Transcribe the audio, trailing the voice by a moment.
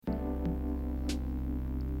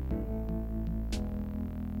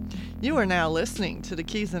You are now listening to the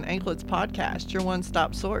Keys and Anklets podcast, your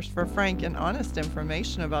one-stop source for frank and honest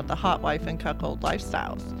information about the hot wife and cuckold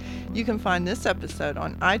lifestyles. You can find this episode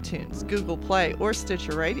on iTunes, Google Play, or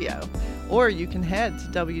Stitcher Radio, or you can head to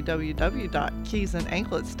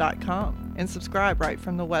www.keysandanklets.com and subscribe right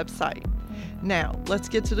from the website. Now, let's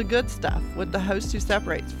get to the good stuff with the host who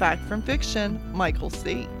separates fact from fiction, Michael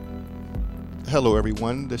C. Hello,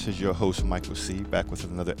 everyone. This is your host, Michael C., back with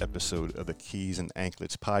another episode of the Keys and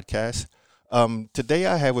Anklets podcast. Today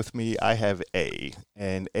I have with me, I have A.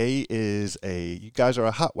 And A is you guys are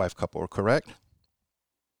a hot wife couple, correct?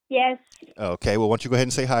 Yes. Okay, well, why don't you go ahead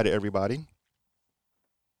and say hi to everybody?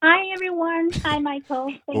 Hi, everyone. Hi,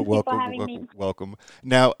 Michael. Thank you for having me. Welcome.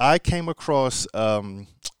 Now, I came across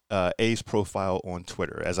A's profile on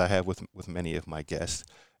Twitter, as I have with many of my guests.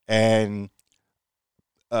 And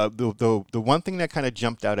the one thing that kind of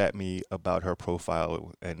jumped out at me about her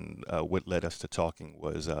profile and what led us to talking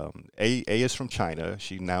was A is from China.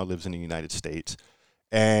 She now lives in the United States,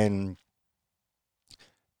 and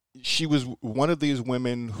she was one of these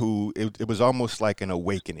women who it was almost like an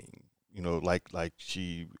awakening, you know, like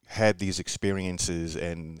she had these experiences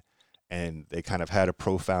and they kind of had a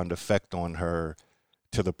profound effect on her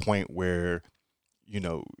to the point where, you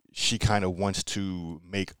know, she kind of wants to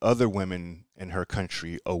make other women in her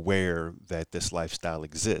country aware that this lifestyle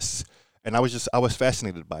exists. And I was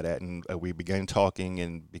fascinated by that. And we began talking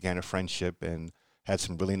and began a friendship and had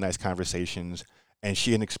some really nice conversations. And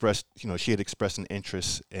she had expressed an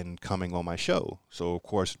interest in coming on my show. So, of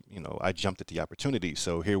course, you know, I jumped at the opportunity.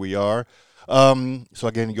 So here we are. So,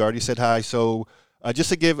 again, you already said hi. So just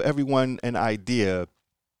to give everyone an idea,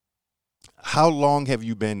 how long have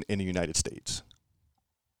you been in the United States?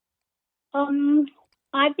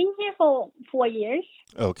 I've been here for 4 years.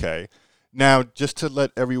 Okay. Now, just to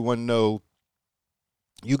let everyone know,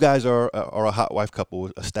 you guys are a hot wife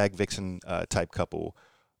couple, a stag vixen type couple,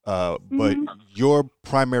 but your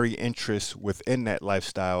primary interest within that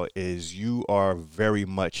lifestyle is you are very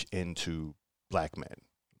much into black men.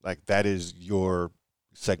 Like, that is your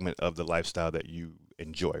segment of the lifestyle that you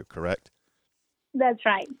enjoy, correct? That's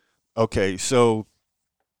right. Okay, so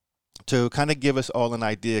to kind of give us all an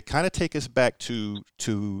idea, kind of take us back to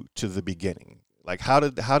the beginning. Like, how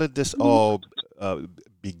did this all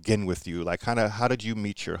begin with you? Like, how did you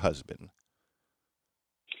meet your husband?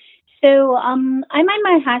 So I met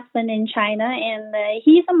my husband in China, and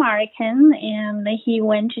he's American, and he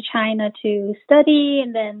went to China to study,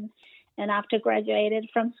 and after graduated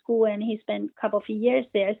from school, and he spent a couple of years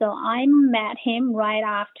there. So I met him right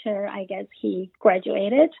after, I guess, he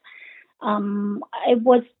graduated. It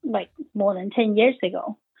was like more than 10 years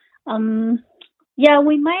ago. We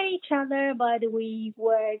met each other, but we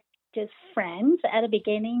were just friends at the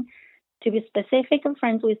beginning. To be specific,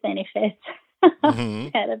 friends with benefits at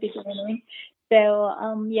the beginning. So,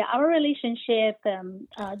 our relationship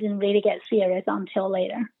didn't really get serious until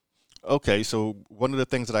later. Okay, so one of the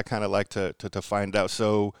things that I kind of like to find out,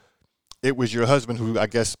 so it was your husband who, I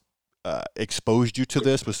guess, exposed you to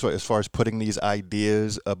this, was as far as putting these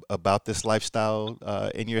ideas about this lifestyle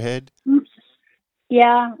in your head?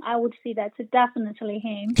 Yeah, I would say that's definitely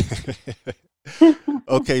him.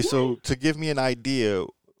 Okay, so to give me an idea,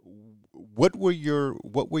 what were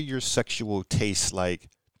your sexual tastes like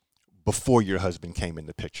before your husband came in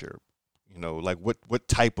the picture? You know, like what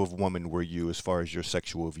type of woman were you as far as your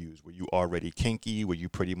sexual views? Were you already kinky? Were you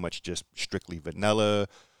pretty much just strictly vanilla?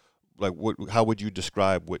 Like, how would you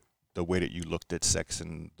describe what the way that you looked at sex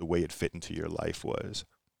and the way it fit into your life was?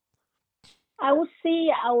 I would say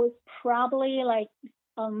I was probably like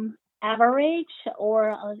average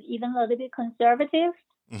or even a little bit conservative.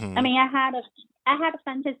 Mm-hmm. I mean, I had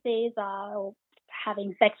fantasies of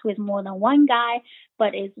having sex with more than one guy,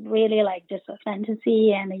 but it's really like just a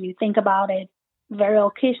fantasy, and you think about it very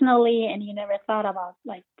occasionally, and you never thought about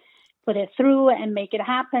like put it through and make it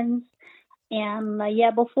happen. And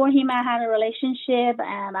before him, I had a relationship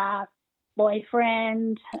and a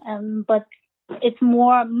boyfriend, but it's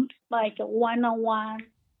more like a one-on-one,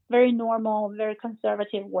 very normal, very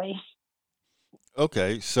conservative way.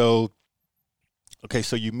 Okay, so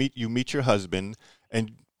you meet your husband,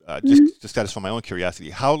 and just got this from my own curiosity.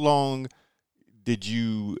 How long did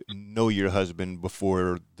you know your husband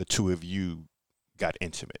before the two of you got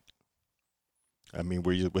intimate? I mean,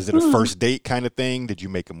 was it a first date kind of thing? Did you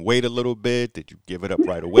make him wait a little bit? Did you give it up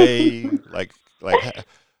right away? like.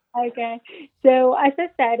 Okay. So as I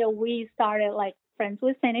said, we started like friends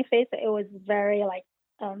with benefits. It was very like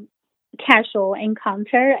casual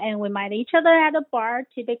encounter, and we met each other at a bar,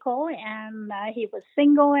 typical. And he was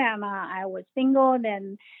single, and I was single.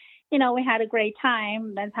 Then, we had a great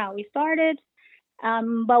time. That's how we started.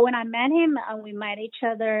 But when I met him, we met each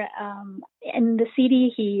other in the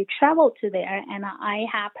city. He traveled to there, and I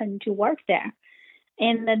happened to work there.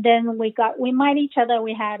 And then we met each other.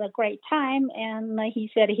 We had a great time, and he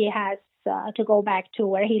said he has to go back to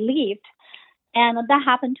where he lived, and that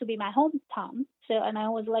happened to be my hometown. So, and I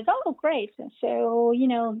was like, oh, great. So,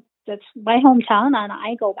 that's my hometown, and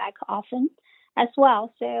I go back often as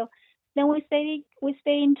well. So then we stay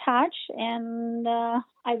in touch, and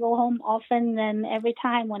I go home often. And every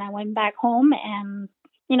time when I went back home, and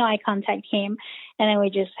I contact him, and then we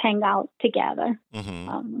just hang out together.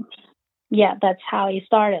 Mm-hmm. Yeah, that's how it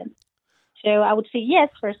started. So I would say yes,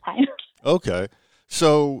 first time. Okay.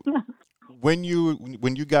 So when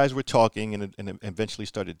you guys were talking and eventually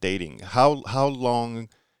started dating, how long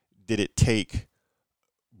did it take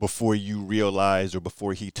before you realized, or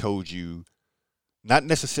before he told you, not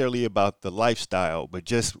necessarily about the lifestyle, but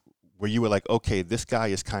just where you were like, okay, this guy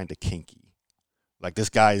is kind of kinky. Like, this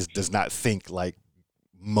guy does not think like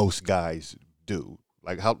most guys do.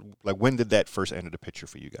 Like, when did that first enter the picture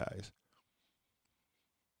for you guys?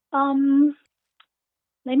 Um,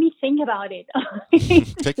 Let me think about it.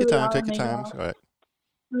 Take your Too time. long Take your time. ago. It's all right.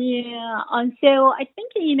 Yeah. So I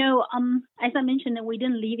think as I mentioned, that we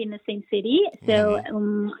didn't live in the same city. So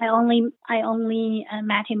Mm-hmm. I only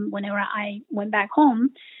met him whenever I went back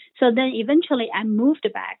home. So then eventually I moved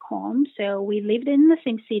back home. So we lived in the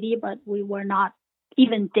same city, but we were not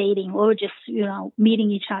even dating. We were just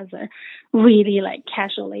meeting each other really like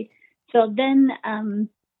casually. So then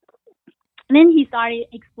he started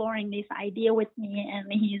exploring this idea with me,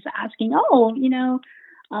 and he's asking, "Oh,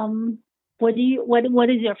 what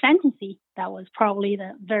is your fantasy?" That was probably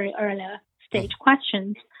the very early stage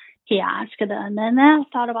question he asked. And then I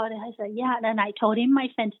thought about it. I said, "Yeah." And then I told him my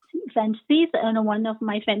fantasies, and one of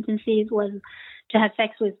my fantasies was to have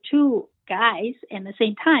sex with two guys at the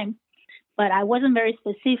same time. But I wasn't very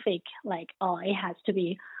specific, like, oh, it has to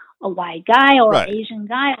be a white guy or Right. Asian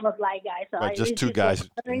guy or a black guy. So Right. Just it two just was guys in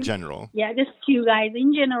very, general. yeah, just two guys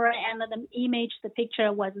in general. And the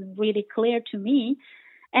picture wasn't really clear to me.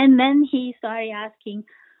 And then he started asking,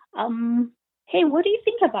 hey, what do you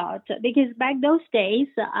think about? Because back those days,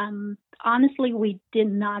 honestly, we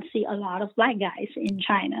did not see a lot of black guys in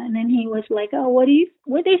China. And then he was like, oh, what do you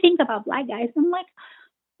think about black guys? I'm like,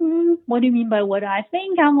 what do you mean by what I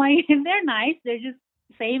think? I'm like, they're nice. They're just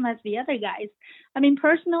same as the other guys. I mean,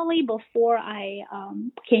 personally, before I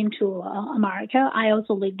came to America, I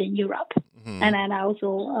also lived in Europe, Mm-hmm. and then I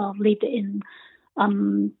also lived in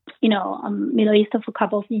Middle East for a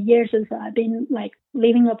couple of years. As I've been like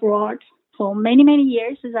living abroad for many many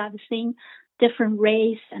years. As I've seen different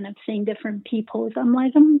race and I've seen different people. So I'm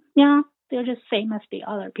like, yeah, they're just same as the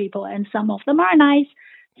other people, and some of them are nice,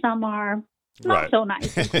 some are not Right. so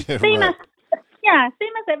nice. Same Right.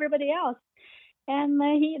 same as everybody else. And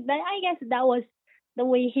I guess that was the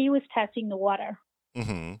way he was testing the water.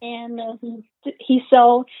 Mm-hmm. And he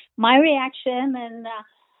saw my reaction, and a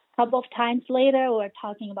couple of times later, we're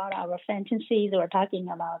talking about our fantasies. We're talking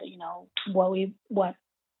about what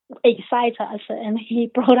excites us. And he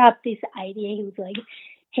brought up this idea. He was like,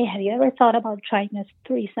 "Hey, have you ever thought about trying a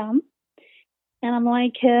threesome?" And I'm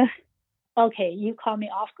like, okay, you caught me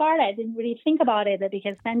off guard. I didn't really think about it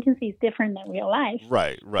because fantasy is different than real life.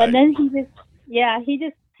 Right. But Right. then he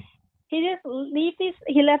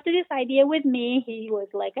left this idea with me. He was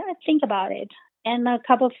like, think about it. And a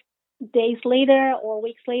couple of days later or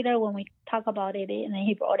weeks later, when we talk about it, and then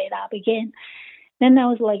he brought it up again. Then I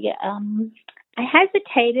was like, I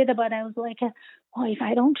hesitated, but I was like, well, if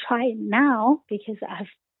I don't try it now, because I've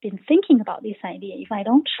been thinking about this idea, if I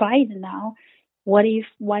don't try it now, what if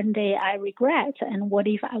one day I regret? And what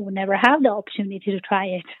if I would never have the opportunity to try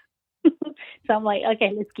it? So I'm like,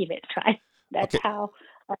 okay, let's give it a try. That's Okay. how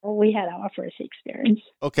we had our first experience.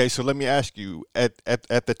 Okay. So let me ask you: at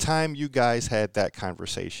the time you guys had that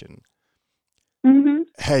conversation, Mm-hmm.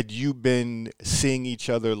 had you been seeing each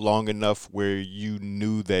other long enough where you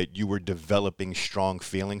knew that you were developing strong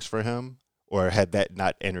feelings for him, or had that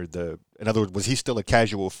not entered the? In other words, was he still a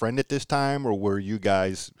casual friend at this time, or were you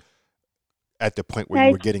guys at the point where you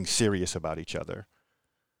Like, were getting serious about each other?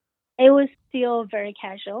 it was still very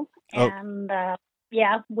casual, Oh, and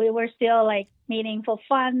yeah, we were still like meeting for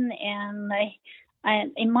fun, and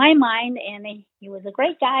in my mind, and he was a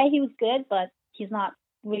great guy. He was good, but he's not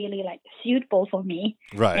really like suitable for me.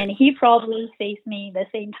 right. And he probably faced me the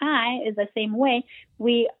same time, is the same way.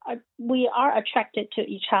 We are attracted to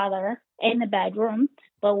each other in the bedroom,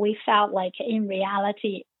 but we felt like in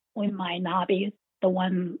reality we might not be the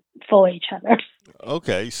one for each other.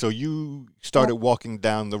 Okay. So you started walking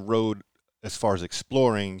down the road as far as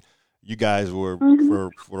exploring, you guys were, Mm-hmm.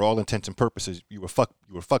 for all intents and purposes, you were fuck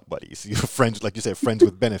buddies. You were friends, like you said, friends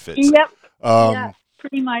with benefits. Yep. Yeah. Um,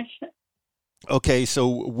 Pretty much. okay, so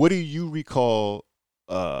what do you recall?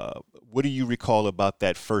 What do you recall about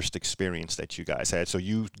that first experience that you guys had? So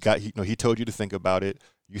you got, he told you to think about it.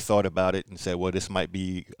 You thought about it and said, well, this might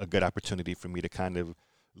be a good opportunity for me to kind of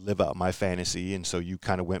live out my fantasy. And so you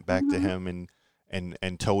kind of went back to Mm-hmm. him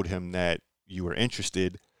and told him that you were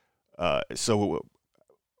interested. So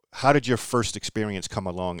how did your first experience come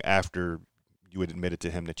along after you had admitted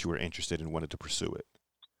to him that you were interested and wanted to pursue it?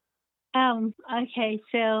 Okay.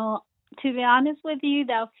 So to be honest with you,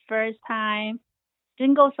 that first time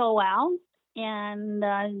didn't go so well. And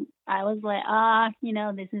I was like,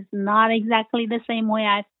 this is not exactly the same way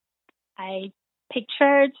I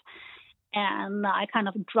pictured. And I kind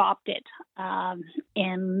of dropped it.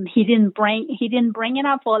 And he didn't bring it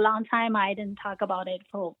up for a long time. I didn't talk about it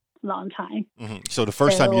for a long time. Mm-hmm. So the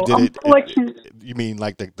first time you So did unfortunately, you mean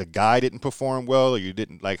like the guy didn't perform well, or you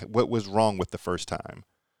didn't like, what was wrong with the first time?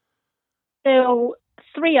 so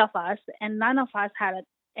three of us, and none of us had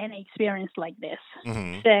any experience like this.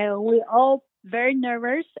 Mm-hmm. So we all very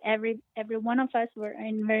nervous. Every one of us were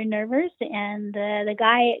very nervous, and the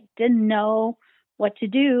guy didn't know what to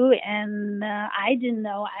do, and I didn't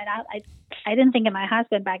know. And I didn't think of my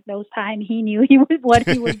husband back those time. He knew what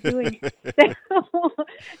he was doing. So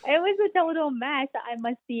it was a total mess, I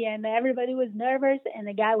must say. And everybody was nervous, and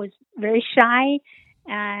the guy was very shy,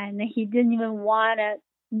 and he didn't even want to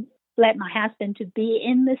let my husband to be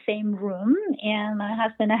in the same room. And my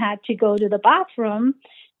husband had to go to the bathroom.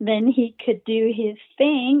 Then he could do his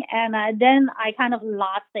thing, and then I kind of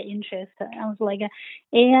lost the interest. I was like,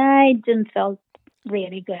 I didn't feel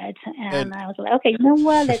really good, and I was like, okay, you know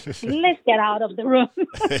what? Let's get out of the room.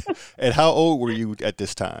 And how old were you at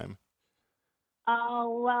this time?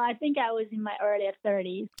 Oh, well, I think I was in my early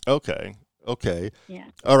 30s. Okay. Yeah.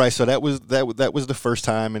 All right. So that was the first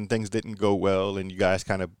time, and things didn't go well, and you guys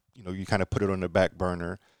kind of put it on the back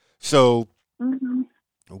burner. So,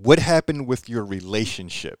 what happened with your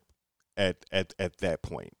relationship at that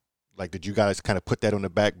point? Like, did you guys kind of put that on the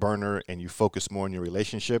back burner and you focus more on your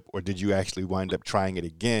relationship, or did you actually wind up trying it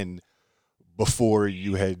again before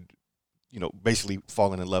you had, basically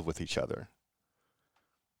fallen in love with each other?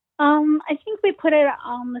 I think we put it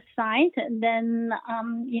on the side, and then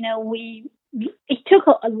it took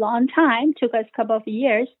a long time, took us a couple of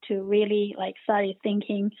years to really started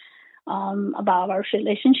thinking about our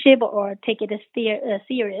relationship or take it as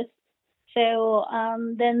serious. So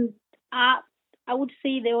then I would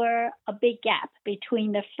say there were a big gap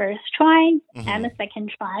between the first try and the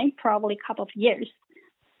second try, probably a couple of years.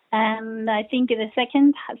 And I think the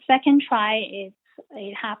second try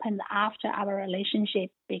it happened after our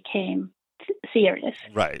relationship became serious.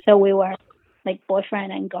 Right. So we were like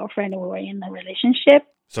boyfriend and girlfriend. We were in a relationship.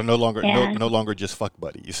 So no longer just fuck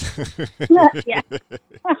buddies. Yeah.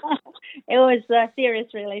 It was a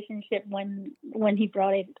serious relationship when he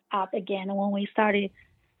brought it up again, when we started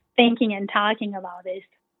thinking and talking about this.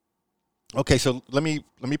 Okay, so let me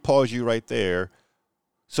pause you right there.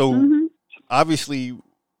 So obviously,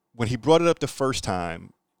 when he brought it up the first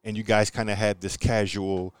time, and you guys kind of had this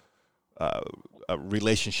casual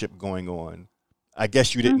relationship going on, I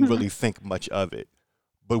guess you didn't really think much of it.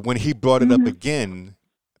 But when he brought it up again,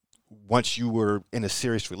 once you were in a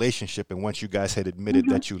serious relationship and once you guys had admitted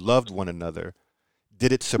that you loved one another,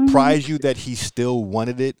 did it surprise you that he still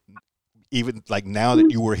wanted it? Even like now that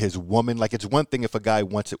you were his woman? Like, it's one thing if a guy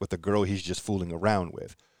wants it with a girl he's just fooling around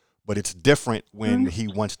with, but it's different when he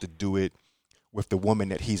wants to do it with the woman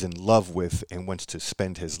that he's in love with and wants to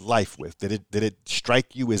spend his life with. Did it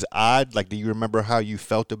strike you as odd? Like, do you remember how you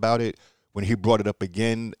felt about it when he brought it up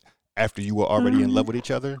again after you were already in love with each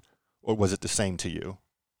other? Or was it the same to you?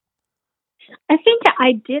 I think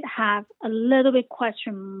I did have a little bit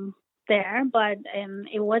question there, but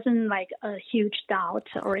it wasn't like a huge doubt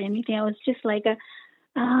or anything. I was just like,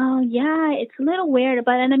 oh yeah, it's a little weird.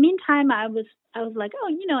 But in the meantime, I was like,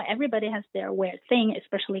 oh, everybody has their weird thing,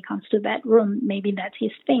 especially comes to bedroom. Maybe that's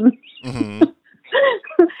his thing.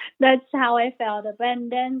 That's how I felt.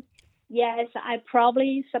 And then, yes, I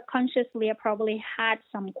probably subconsciously had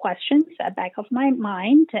some questions at the back of my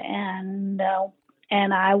mind, and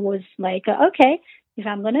I was like, okay, if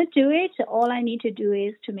I'm going to do it, all I need to do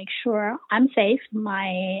is to make sure I'm safe,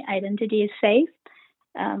 my identity is safe.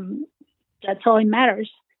 That's all it matters.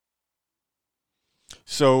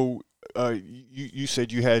 So you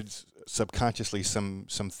said you had subconsciously some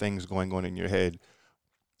things going on in your head,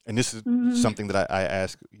 and this is something that I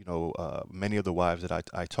ask, many of the wives that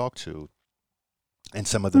I talk to, and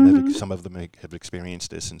some of them have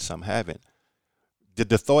experienced this and some haven't. did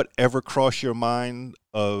the thought ever cross your mind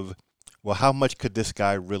of, well, how much could this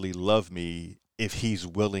guy really love me if he's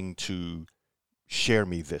willing to share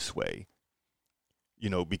me this way?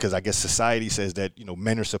 Because I guess society says that,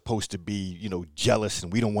 men are supposed to be, jealous,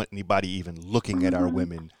 and we don't want anybody even looking at our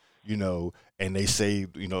women, and they say,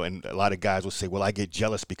 and a lot of guys will say, well, I get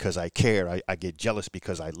jealous because I care. I get jealous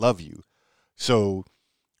because I love you. So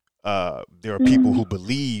there are people who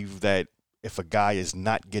believe that if a guy is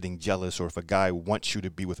not getting jealous, or if a guy wants you to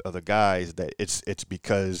be with other guys, that it's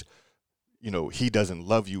because, he doesn't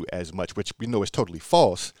love you as much, which we know is totally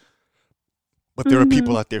false. But there are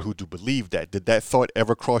people out there who do believe that. Did that thought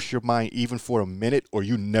ever cross your mind even for a minute, or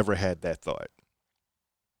you never had that thought?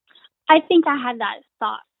 I think I had that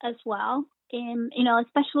thought as well.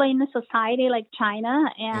 Especially in a society like China,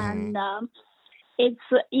 and it's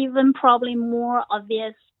even probably more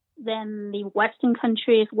obvious than the Western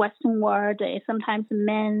countries, Western world. Sometimes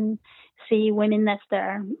men see women as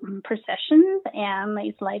their possessions, and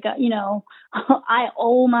it's like, I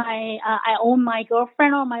own my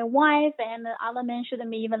girlfriend or my wife, and the other men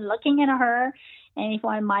shouldn't be even looking at her. And if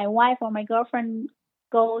my wife or my girlfriend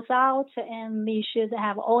goes out, and they should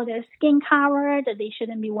have all their skin covered, they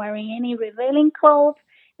shouldn't be wearing any revealing clothes,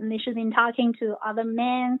 and they shouldn't be talking to other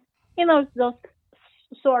men. Those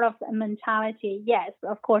sort of mentality, yes,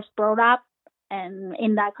 of course, brought up and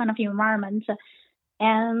in that kind of environment.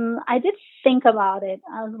 And I did think about it.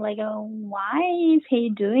 I was like, oh, why is he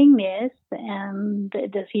doing this? And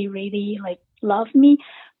does he really love me?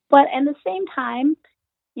 But at the same time,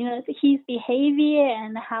 his behavior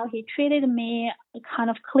and how he treated me kind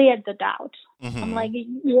of cleared the doubt. I'm like,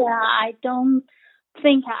 I don't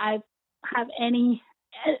think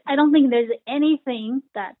I don't think there's anything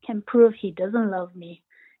that can prove he doesn't love me.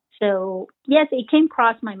 So yes, it came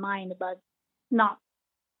across my mind, but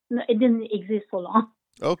it didn't exist for long.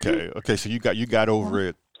 Okay. So you got over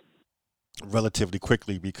it relatively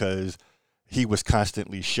quickly because he was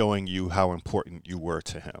constantly showing you how important you were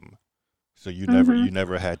to him. So you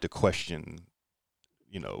never had to question,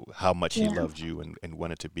 how much he loved you and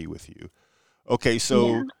wanted to be with you. Okay,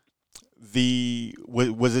 so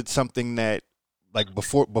was it something that, like,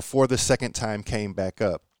 before the second time came back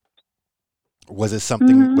up, was it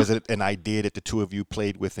something, was it an idea that the two of you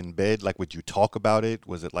played with in bed? Like, would you talk about it?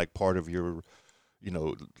 Was it like part of your,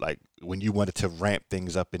 like when you wanted to ramp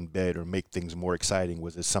things up in bed or make things more exciting,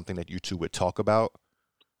 was it something that you two would talk about?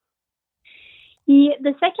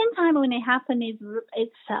 The second time when it happened,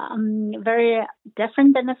 it's very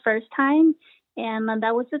different than the first time. And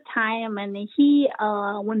that was the time when he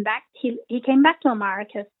went back. He came back to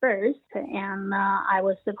America first, and I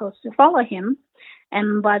was supposed to follow him.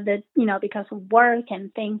 But because of work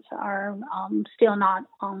and things are still not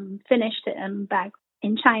finished and back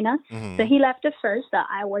in China, so he left it first.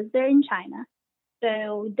 I was there in China.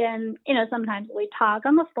 So then, sometimes we talk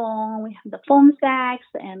on the phone. We have the phone sex,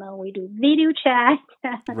 and we do video chat.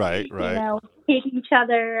 Right. Keep each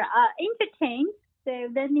other entertained. So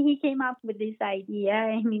then he came up with this idea,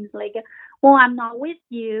 and he's like, well, I'm not with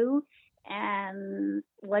you, and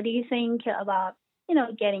what do you think about,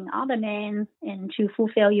 getting other men and to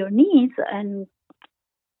fulfill your needs, and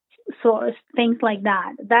sort of things like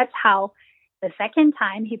that. That's how the second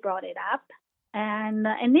time he brought it up. And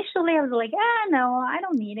initially I was like, no, I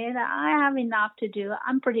don't need it. I have enough to do.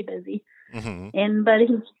 I'm pretty busy. But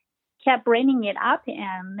he kept bringing it up,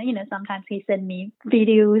 and sometimes he sent me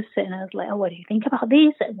videos, and I was like, oh, what do you think about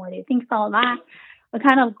this, and what do you think about that? It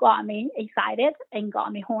kind of got me excited and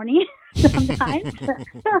got me horny sometimes.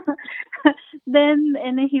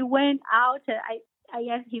 Then he went out. I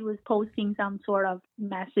guess he was posting some sort of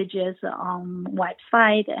messages on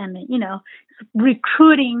website, and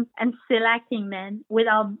recruiting and selecting men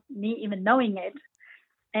without me even knowing it.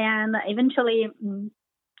 And eventually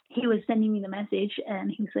he was sending me the message,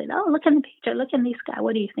 and he said, oh, look at the picture, look at this guy,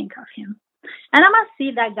 what do you think of him? And I must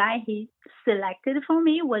see that guy he selected for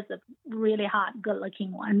me was a really hot,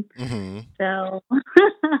 good-looking one. So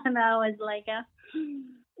and I was like,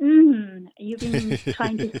 you've been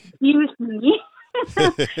trying to seduce me.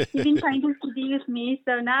 You've been trying to seduce me,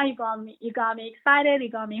 so now you got me excited, you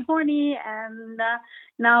got me horny, and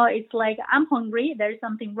now it's like I'm hungry. There's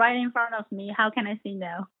something right in front of me. How can I say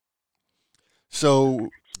no? So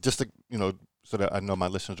just to, so that I know my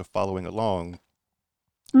listeners are following along,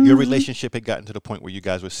 your relationship had gotten to the point where you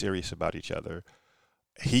guys were serious about each other.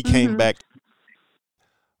 He came back,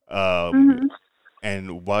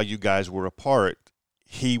 and while you guys were apart,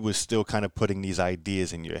 he was still kind of putting these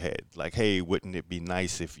ideas in your head, like, hey, wouldn't it be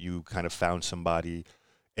nice if you kind of found somebody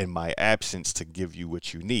in my absence to give you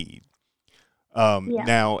what you need?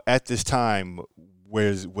 Now, at this time,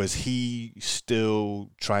 was he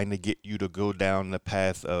still trying to get you to go down the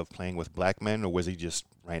path of playing with black men, or was he just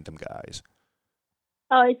random guys?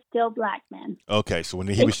 Oh, it's still black men. Okay, so when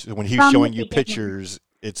he It's was from showing the you beginning. pictures,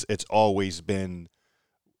 it's always been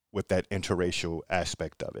with that interracial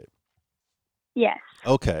aspect of it. Yes.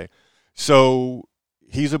 Okay, so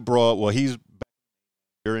he's abroad. Well,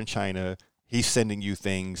 you're in China. He's sending you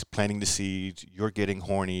things, planting the seeds. You're getting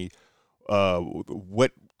horny.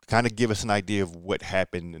 What kind of give us an idea of what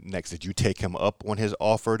happened next? Did you take him up on his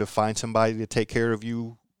offer to find somebody to take care of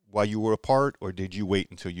you while you were apart, or did you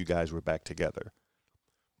wait until you guys were back together?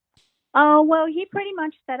 Well, he pretty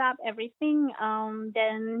much set up everything.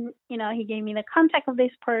 Then, he gave me the contact of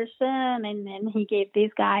this person, and then he gave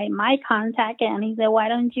this guy my contact, and he said, why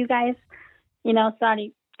don't you guys, start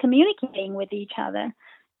communicating with each other?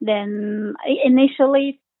 Then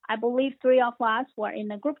initially, I believe 3 of us were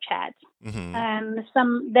in a group chat. Mm-hmm.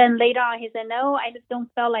 And then later on, he said, no, I just don't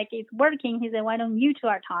feel like it's working. He said, why don't you two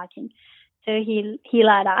are talking? So he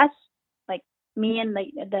let us, like me and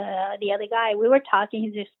the other guy, we were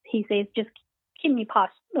talking. He says, just keep me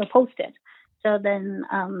posted. So then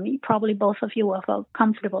probably both of you will feel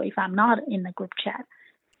comfortable if I'm not in the group chat.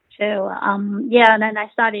 So, and then I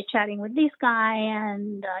started chatting with this guy,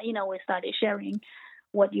 and, we started sharing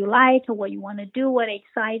what you like, what you want to do, what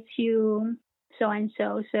excites you, so and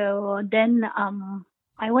so. So then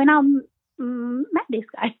I went out and met this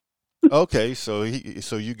guy. Okay, so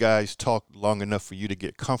you guys talked long enough for you to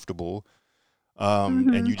get comfortable,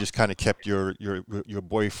 and you just kind of kept your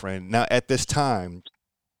boyfriend. Now, at this time,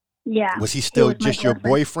 was he still just your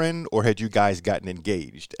boyfriend, or had you guys gotten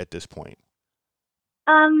engaged at this point?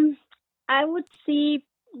 I would say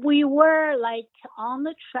we were like on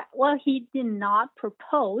the track. Well, he did not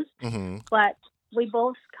propose, but we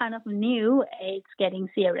both kind of knew it's getting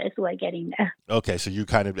serious. We're getting there. Okay, so you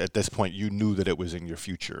kind of, at this point, you knew that it was in your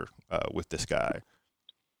future with this guy.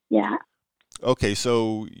 Yeah. Okay,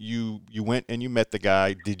 so you went and you met the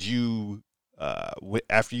guy. Did you,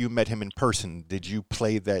 after you met him in person, did you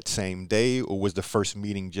play that same day, or was the first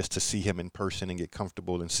meeting just to see him in person and get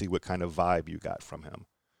comfortable and see what kind of vibe you got from him?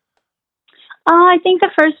 I think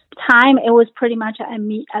the first time it was pretty much a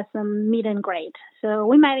meet and greet. So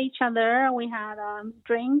we met each other, we had a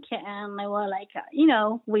drink, and we were like,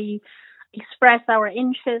 we expressed our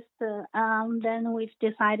interest. Then we've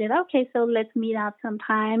decided, okay, so let's meet up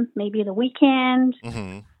sometime, maybe the weekend,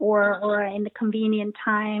 or in the convenient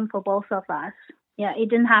time for both of us. Yeah, it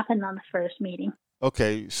didn't happen on the first meeting.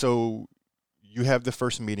 Okay, so you have the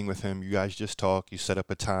first meeting with him. You guys just talk. You set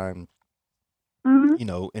up a time. In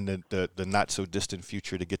the not so distant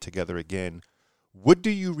future to get together again. What do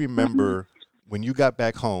you remember when you got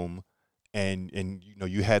back home and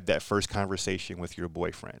you had that first conversation with your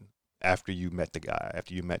boyfriend after you met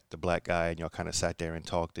the black guy, and y'all kind of sat there and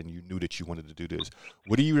talked, and you knew that you wanted to do this?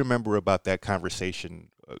 What do you remember about that conversation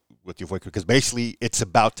with your boyfriend? Because basically it's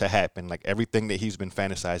about to happen. Like everything that he's been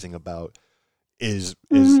fantasizing about is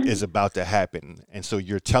about to happen. And so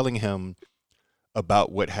you're telling him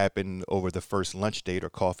about what happened over the first lunch date or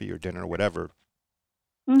coffee or dinner or whatever.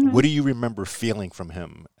 What do you remember feeling from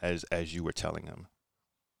him as you were telling him?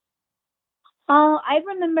 I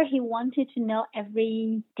remember he wanted to know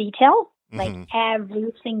every detail, like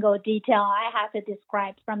every single detail. I have to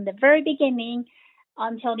describe from the very beginning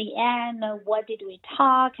until the end. What did we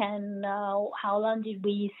talk, and how long did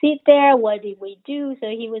we sit there? What did we do? So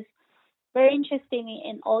he was very interested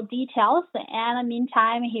in all details. And in the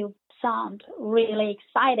meantime, he sound really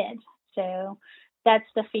excited. So that's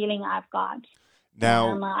the feeling I've got.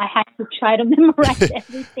 Now, I had to try to memorize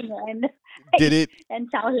everything and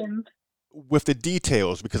tell him. With the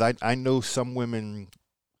details, because I know some women,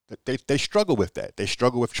 they struggle with that. They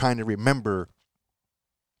struggle with trying to remember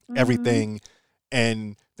everything,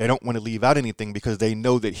 and they don't want to leave out anything because they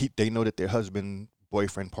know that their husband,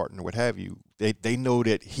 boyfriend, partner, what have you, they know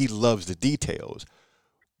that he loves the details.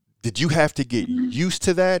 Did you have to get used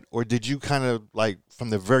to that, or did you kind of like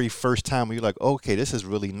from the very first time where you're like, okay, this is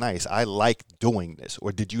really nice, I like doing this,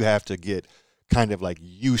 or did you have to get kind of like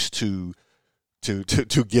used to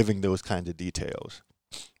giving those kinds of details?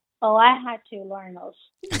 Oh, I had to learn those.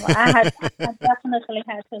 I definitely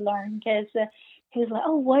had to learn, because he was like,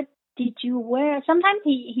 oh, what did you wear? Sometimes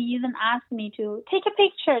he even asked me to take a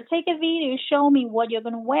picture, take a video, show me what you're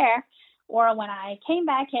going to wear. Or when I came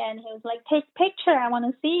back and he was like, take a picture, I want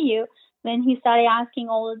to see you. Then he started asking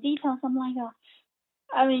all the details. I'm like,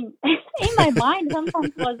 in my mind,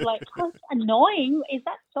 sometimes was like, oh, annoying. Is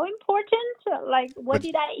that so important? Like, what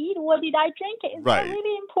did I eat? What did I drink? Is that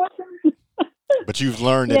really important? But you've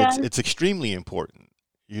learned that it's extremely important.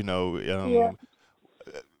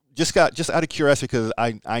 just out of curiosity, because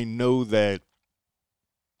I know that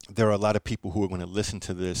there are a lot of people who are going to listen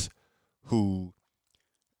to this who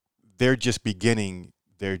they're just beginning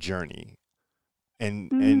their journey, and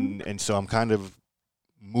Mm-hmm. and and so I'm kind of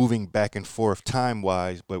moving back and forth time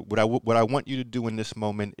wise. But what I want you to do in this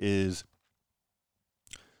moment is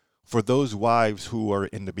for those wives who are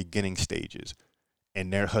in the beginning stages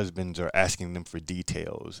and their husbands are asking them for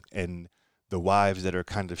details, and the wives that are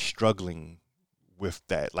kind of struggling with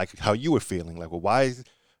that, like how you were feeling, like, well, why is,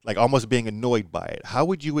 like, almost being annoyed by it. How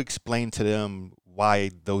would you explain to them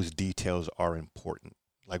why those details are important?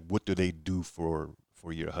 Like, what do they do for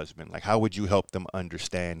your husband? Like, how would you help them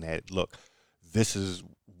understand that, look, this is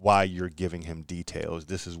why you're giving him details.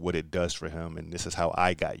 This is what it does for him, and this is how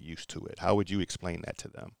I got used to it. How would you explain that to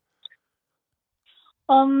them?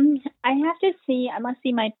 I have to see. I must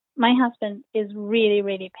see my husband is really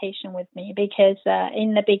really patient with me because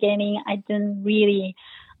in the beginning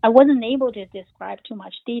I wasn't able to describe too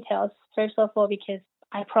much details. First of all, because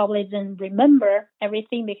I probably didn't remember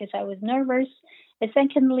everything because I was nervous. And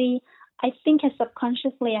secondly, I think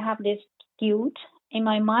subconsciously I have this guilt in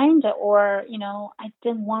my mind, or I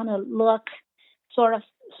didn't want to look sort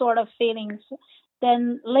of feelings.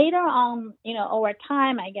 Then later on, over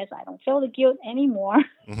time, I guess I don't feel the guilt anymore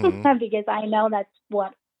Mm-hmm. because I know that's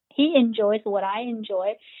what he enjoys, what I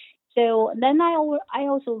enjoy. So then I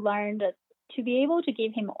also learned that to be able to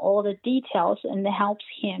give him all the details and it helps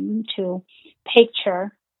him to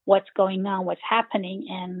picture what's going on, what's happening,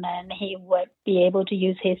 and then he would be able to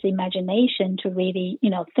use his imagination to really,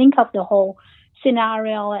 think of the whole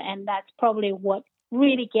scenario, and that's probably what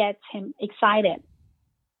really gets him excited.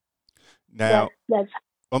 Now, That's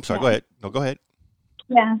I'm sorry. Go yeah. ahead. No, go ahead.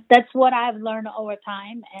 Yeah, that's what I've learned over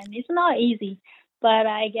time, and it's not easy. But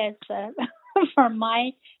I guess from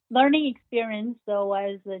my learning experience, though,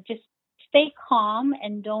 was just stay calm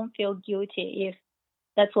and don't feel guilty if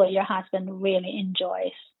that's what your husband really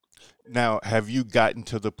enjoys. Now, have you gotten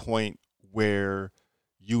to the point where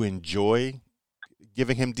you enjoy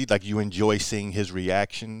giving him like you enjoy seeing his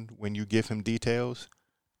reaction when you give him details?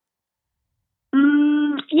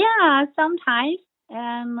 Yeah, sometimes.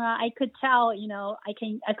 And I could tell,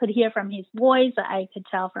 I could hear from his voice. I could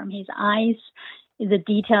tell from his eyes the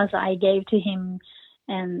details I gave to him,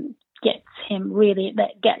 and get him really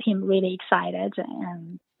excited,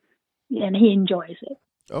 and he enjoys it.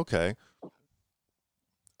 Okay.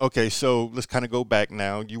 Okay, so let's kind of go back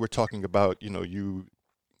now. You were talking about, you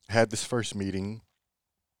had this first meeting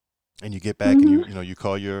and you get back and Hmm. you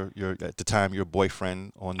call your at the time your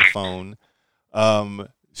boyfriend on the phone.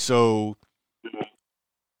 So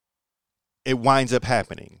it winds up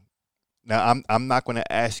happening. Now I'm not going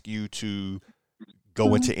to ask you to go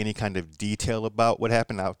Hmm. into any kind of detail about what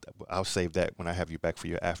happened. I'll save that when I have you back for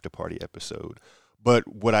your after party episode. But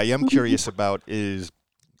what I am curious about is,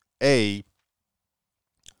 A,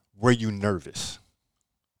 were you nervous?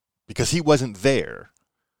 Because he wasn't there,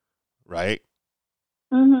 right?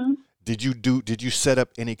 Hmm. Did you set up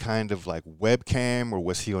any kind of like webcam, or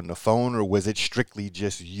was he on the phone, or was it strictly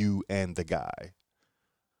just you and the guy?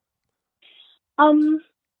 Um,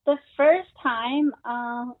 the first time,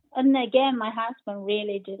 and again, my husband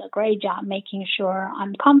really did a great job making sure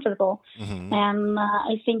I'm comfortable, Mm-hmm. and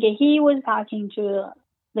I think he was talking to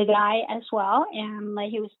the guy as well, and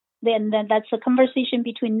he was then that's a conversation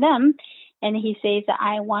between them, and he says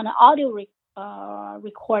I want an audio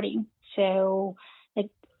recording, so like,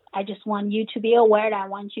 I just want you to be aware that I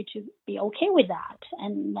want you to be okay with that,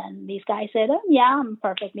 and then this guy said, oh, yeah, I'm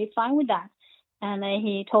perfectly fine with that. And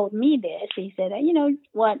he told me this. He said, you know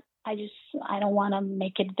what? I don't want to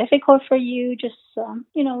make it difficult for you. Just,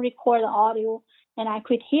 record the audio, and I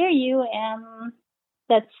could hear you. And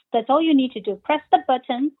that's all you need to do. Press the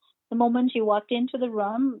button the moment you walked into the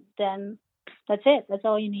room. Then that's it. That's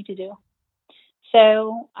all you need to do.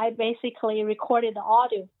 So I basically recorded the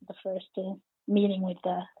audio the first meeting with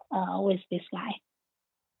this guy.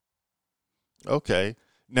 Okay.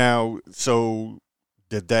 Now, so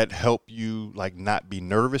did that help you like not be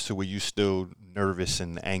nervous, or were you still nervous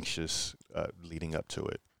and anxious leading up to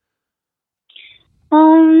it?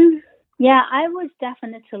 Um, yeah, I was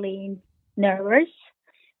definitely nervous.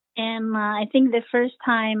 And I think the first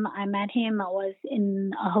time I met him, I was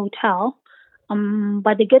in a hotel.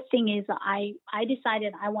 But the good thing is, I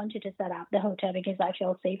decided I wanted to set up the hotel because I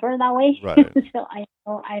feel safer that way. Right. So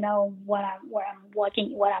I know where I'm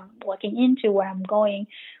walking into, where I'm going,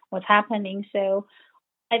 what's happening. So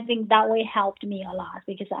I think that way helped me a lot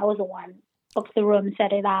because I was the one booked the room,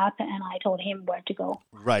 set it up, and I told him where to go.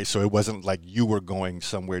 Right. So it wasn't like you were going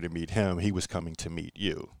somewhere to meet him; he was coming to meet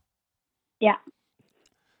you. Yeah.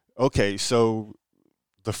 Okay. So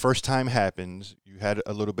the first time happens, you had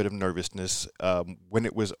a little bit of nervousness. When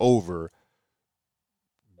it was over,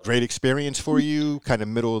 great experience for you, kind of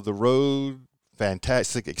middle of the road,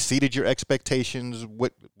 fantastic, exceeded your expectations.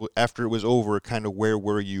 What after it was over, kind of where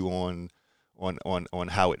were you on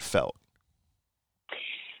how it felt?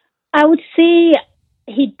 I would say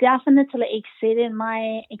he definitely exceeded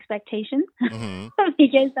my expectation Mm-hmm.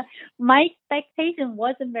 because my expectation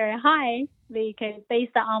wasn't very high because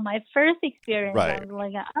based on my first experience, I Right. was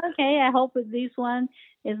like, okay, I hope this one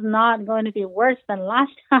is not going to be worse than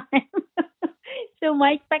last time. So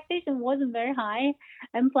my expectation wasn't very high.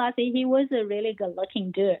 And plus, he was a really good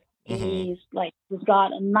looking dude. Mm-hmm. He's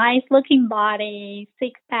got a nice looking body,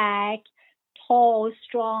 six pack, tall,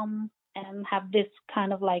 strong, and have this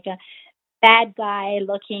kind of like a bad guy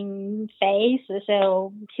looking face.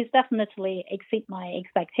 So he's definitely exceed my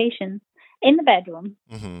expectations in the bedroom.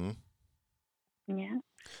 Mm-hmm. Yeah.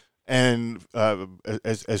 And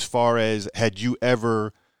as far as had you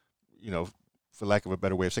ever, you know, for lack of a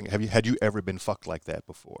better way of saying it, had you ever been fucked like that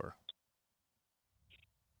before?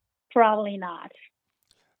 Probably not.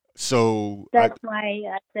 So That's why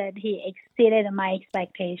I said he exceeded my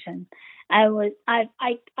expectation. I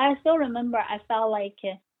still remember I felt like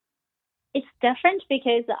it's different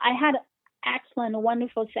because I had excellent,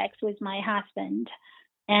 wonderful sex with my husband,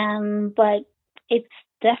 and but it's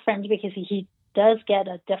different because he does get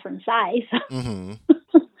a different size. mm-hmm.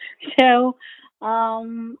 So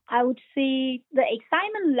I would say the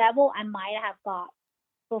excitement level I might have got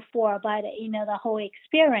before, but the whole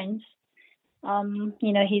experience,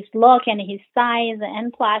 his look and his size,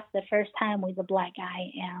 and plus the first time with a black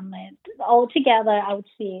guy, and altogether, I would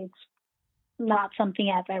say it's not something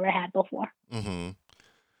I've ever had before. Mm-hmm. Mm-hmm.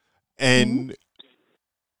 And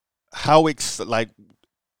how like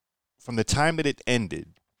from the time that it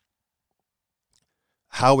ended,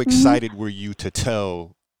 how Mm-hmm. excited were you to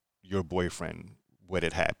tell your boyfriend what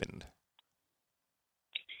had happened?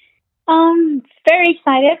 Very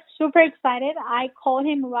excited, super excited. I called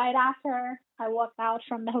him right after I walked out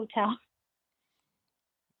from the hotel.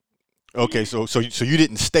 Okay, so you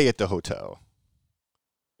didn't stay at the hotel.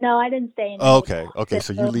 No, I didn't stay in the Okay, hotel. okay,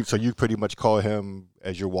 so you So leave. So you pretty much call him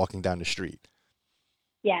as you're walking down the street.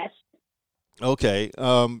 yes. Okay.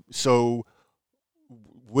 So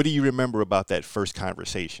what do you remember about that first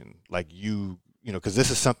conversation? Like because this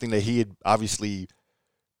is something that he had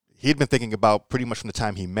been thinking about pretty much from the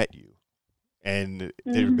time he met you, and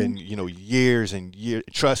there have Mm-hmm. been years and years.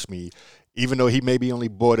 Trust me, even though he maybe only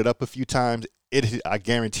brought it up a few times, I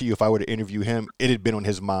guarantee you, if I were to interview him, it had been on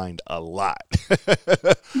his mind a lot,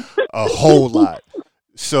 a whole lot.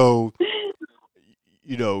 So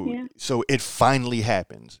Yeah. so it finally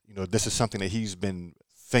happens. This is something that he's been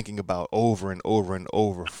thinking about over and over and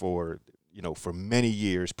over for many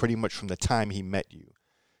years, pretty much from the time he met you.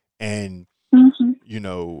 And, Mm-hmm.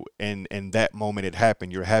 and that moment it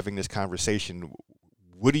happened, you're having this conversation.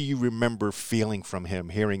 What do you remember feeling from him,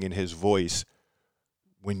 hearing in his voice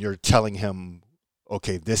when you're telling him,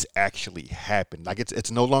 okay, this actually happened? Like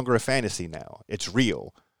it's no longer a fantasy now. It's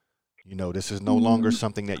real. This is no longer Mm-hmm.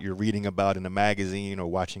 something that you're reading about in a magazine or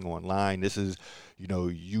watching online. This is,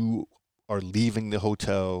 you are leaving the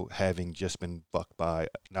hotel having just been fucked by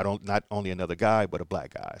not only another guy, but a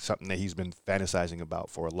black guy, something that he's been fantasizing about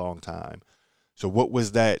for a long time. So what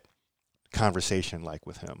was that conversation like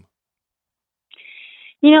with him?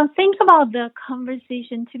 Think about the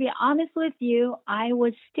conversation. To be honest with you, I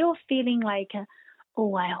was still feeling like,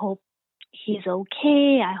 oh, I hope he's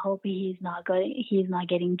okay. I hope he's not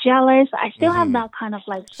getting jealous. I still have Mm-hmm. that kind of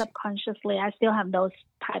like subconsciously. I still have those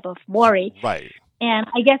type of worry, Right. and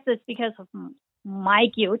I guess it's because of my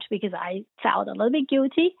guilt because I felt a little bit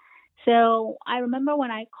guilty. So I remember when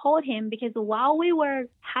I called him because while we were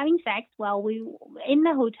having sex, while we in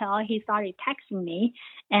the hotel, he started texting me,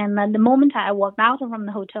 and the moment I walked out from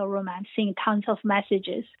the hotel room, I'm seeing tons of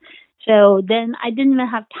messages. So then I didn't even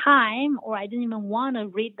have time, or I didn't even want to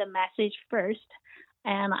read the message first,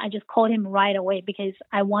 and I just called him right away because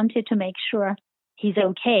I wanted to make sure he's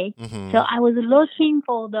okay. So Mm-hmm. I was looking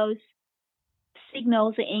for those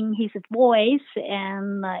signals in his voice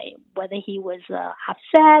and whether he was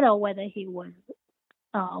upset or whether he was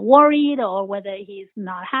worried or whether he's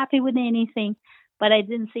not happy with anything. But I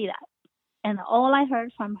didn't see that. And all I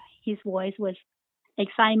heard from his voice was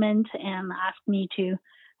excitement and asked me to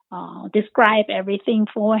describe everything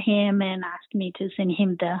for him and asked me to send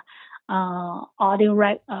him the audio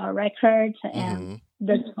records. And Mm-hmm.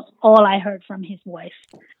 that's all I heard from his voice.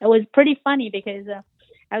 It was pretty funny because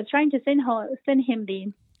I was trying to send him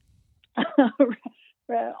the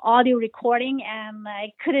audio recording, and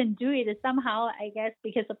I couldn't do it somehow. I guess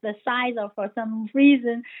because of the size, or for some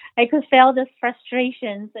reason, I could feel the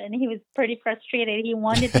frustrations, and he was pretty frustrated. He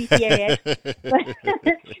wanted to hear it, but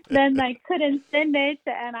then I couldn't send it,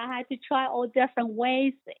 and I had to try all different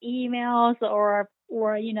ways, emails, or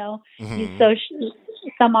use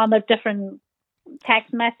some other different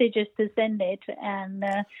text messages to send it, and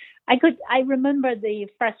I remember the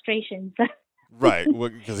frustrations. Right, well,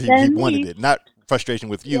 because he wanted it, not frustration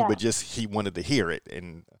with you, but just he wanted to hear it.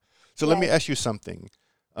 And so let me ask you something,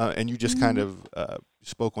 and you just kind of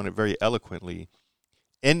spoke on it very eloquently.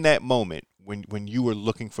 In that moment, when you were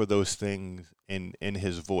looking for those things in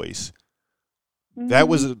his voice, that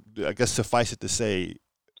was, I guess suffice it to say,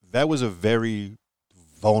 that was a very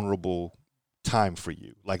vulnerable time for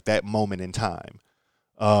you, like that moment in time.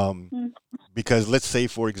 Because let's say,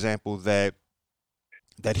 for example, that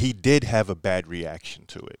he did have a bad reaction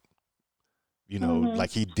to it.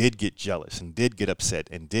 Like he did get jealous and did get upset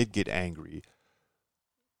and did get angry.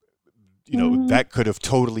 That could have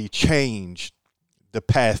totally changed the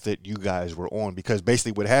path that you guys were on, because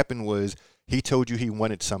basically what happened was he told you he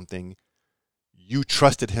wanted something. You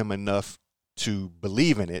trusted him enough to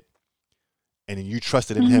believe in it, and then you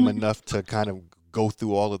trusted in him enough to kind of go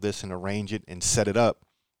through all of this and arrange it and set it up,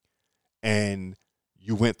 and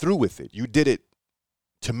you went through with it. You did it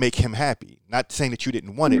to make him happy. Not saying that you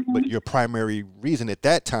didn't want it, but your primary reason at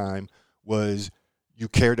that time was you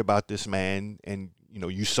cared about this man, and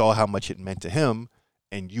you saw how much it meant to him,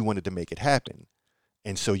 and you wanted to make it happen.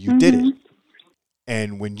 And so you did it.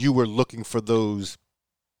 And when you were looking for those,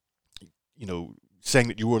 saying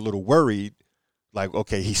that you were a little worried, like,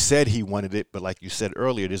 okay, he said he wanted it, but like you said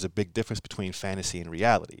earlier, there's a big difference between fantasy and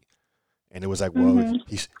reality. And it was like, well,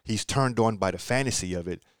 he's turned on by the fantasy of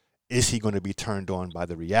it. Is he going to be turned on by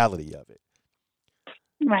the reality of it?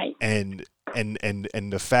 Right. And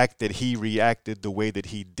the fact that he reacted the way that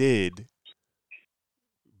he did,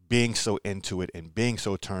 being so into it and being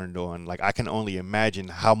so turned on, like I can only imagine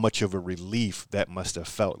how much of a relief that must have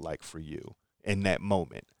felt like for you in that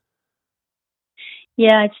moment.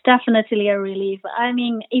 Yeah, it's definitely a relief. I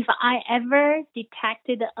mean, if I ever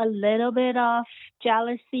detected a little bit of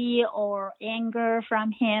jealousy or anger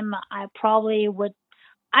from him, I probably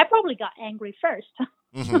got angry first.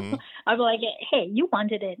 I'd be like, hey, you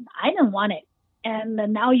wanted it. I didn't want it. And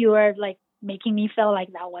now you are like making me feel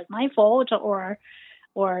like that was my fault, or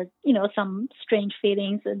some strange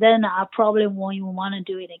feelings. Then I probably won't even want to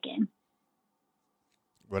do it again.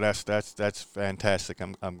 Well, that's fantastic.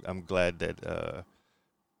 I'm glad that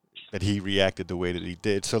that he reacted the way that he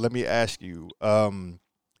did. So let me ask you,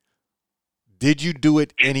 did you do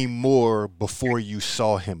it anymore before you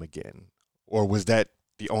saw him again? Or was that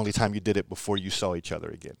the only time you did it before you saw each other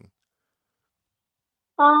again?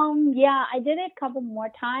 Yeah, I did it a couple more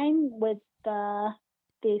times with the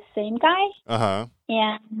same guy.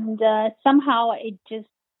 And somehow it just,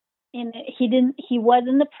 he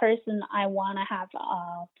wasn't the person I want to have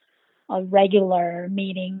a regular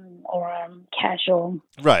meeting or casual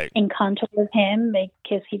encounter with him,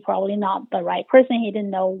 because he probably not the right person. He didn't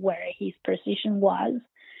know where his position was.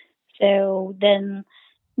 So then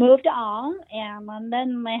moved on, and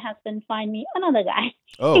then my husband find me another guy.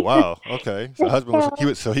 Oh wow! Okay, so husband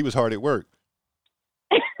he was hard at work.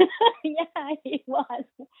 Yeah, he was.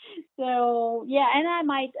 So yeah, and I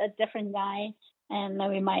met a different guy, and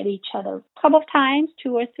we met each other a couple of times,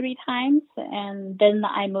 2 or 3 times, and then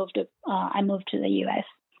I moved to the U.S.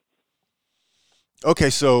 Okay,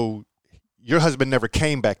 so your husband never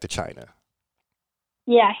came back to China.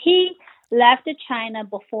 Yeah, he left China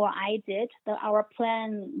before I did. Our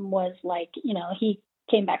plan was like, he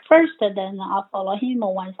came back first, and then I'll follow him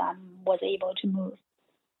once I was able to move.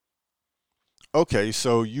 Okay,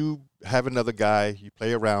 so you have another guy you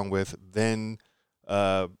play around with, then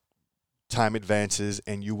time advances,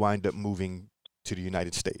 and you wind up moving to the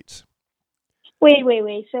United States. Wait.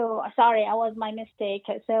 So sorry, that was my mistake.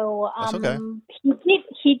 So That's okay.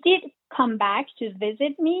 He did come back to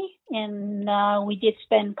visit me, and we did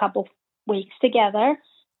spend a couple weeks together,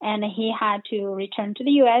 and he had to return to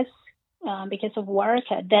the U.S. Because of work.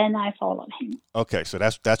 Then I followed him. Okay, so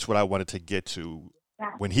that's what I wanted to get to.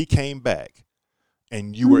 Yeah. When he came back,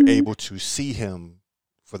 and you were able to see him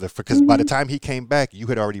because by the time he came back, you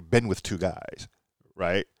had already been with 2 guys,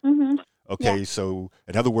 right? Okay, yeah. So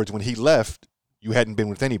in other words, when he left, you hadn't been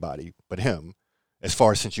with anybody but him, as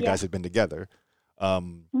far as since you guys had been together.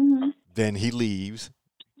 Then he leaves,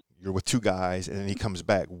 you're with 2 guys, and then he comes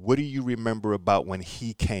back. What do you remember about when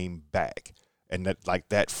he came back? And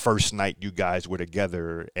that first night you guys were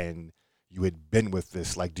together, and you had been with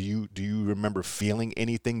this? Like, do you remember feeling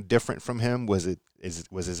anything different from him? Was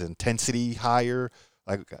his intensity higher?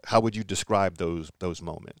 Like, how would you describe those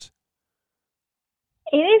moments?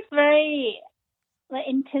 It is very, the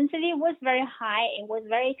intensity was very high. It was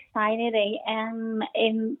very exciting,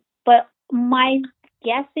 but my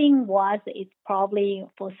guessing was it's probably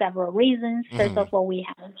for several reasons. First of all, we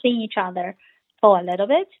haven't seen each other for a little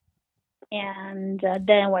bit, and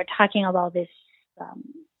then we're talking about this um,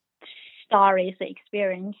 stories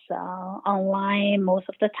experience online most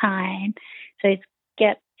of the time. So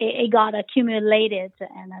it got accumulated,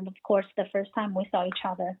 and then of course the first time we saw each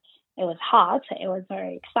other, it was hot. It was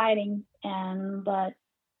very exciting, but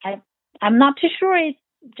I'm not too sure it's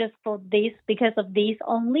just because of these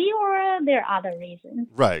only, or there are other reasons.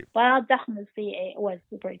 Right. But I'll definitely it was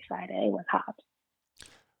super excited. It was hot.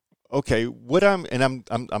 Okay.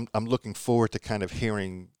 I'm looking forward to kind of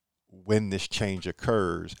hearing when this change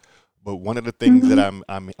occurs. But one of the things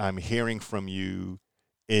that I'm hearing from you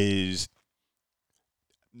is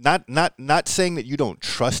not saying that you don't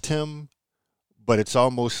trust him, but it's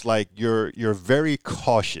almost like you're very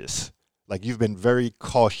cautious. Like, you've been very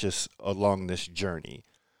cautious along this journey,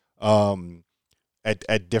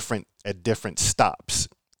 at different stops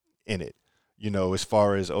in it. As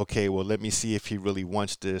far as, okay, well, let me see if he really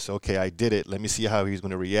wants this. Okay, I did it. Let me see how he's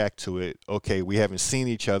going to react to it. Okay, we haven't seen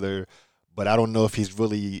each other, but I don't know if he's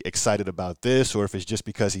really excited about this or if it's just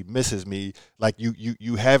because he misses me. Like,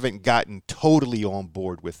 you haven't gotten totally on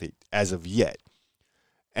board with it as of yet.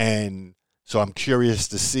 And so I'm curious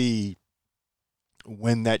to see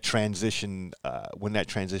when that transition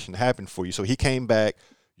happened for you. So he came back.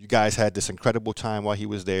 You guys had this incredible time while he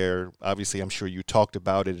was there. Obviously, I'm sure you talked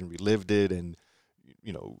about it and relived it, and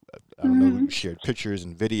I don't know, you shared pictures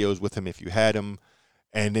and videos with him if you had him.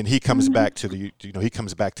 And then he comes back to the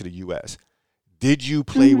U.S. Did you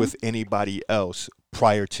play with anybody else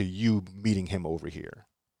prior to you meeting him over here?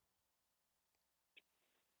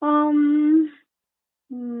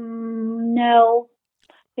 No,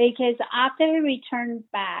 because after he returned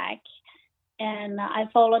back and I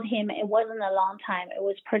followed him, it wasn't a long time. It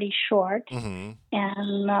was pretty short.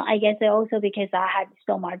 And I guess also because I had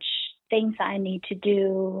so much things I need to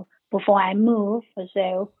do before I move.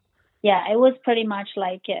 So, yeah, it was pretty much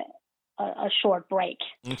like a short break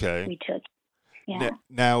we took. Yeah.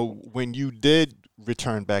 Now, when you did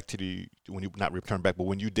return back when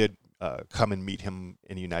you did come and meet him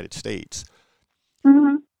in the United States,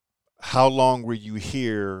 how long were you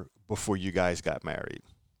here before you guys got married?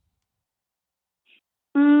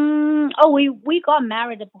 We got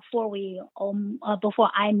married before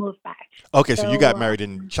I moved back. Okay, so you got married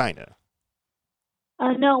in China.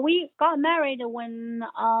 No, we got married when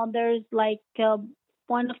there's like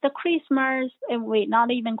one of the Christmas, not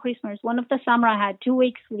even Christmas, one of the summer I had 2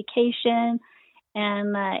 weeks vacation,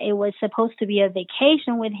 and it was supposed to be a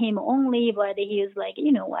vacation with him only, but he was like,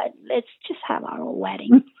 you know what, let's just have our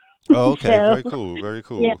wedding. Oh, okay, very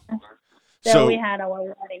cool. Yeah. So we had our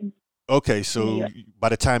wedding. Okay, so by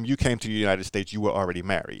the time you came to the United States, you were already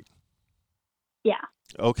married. Yeah.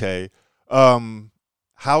 Okay. How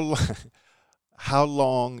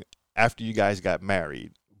long after you guys got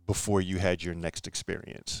married before you had your next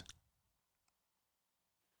experience?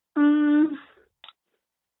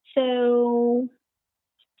 So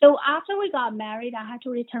after we got married, I had to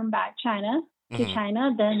return back to China.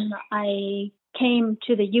 Then I came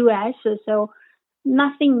to the U.S. So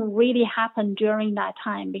nothing really happened during that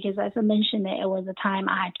time because, as I mentioned, it was a time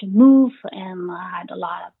I had to move and I had a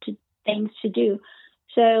lot of things to do.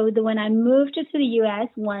 So when I moved to the U.S.,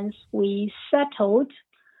 once we settled,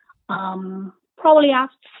 probably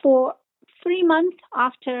for 3 months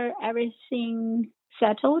after everything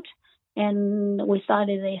settled, and we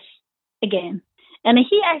started this again. And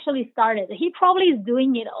he actually started. He probably is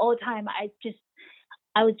doing it all the time. I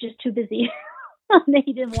was just too busy.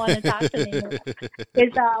 He didn't want to talk to me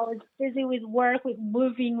because I was busy with work, with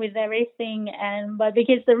moving, with everything. But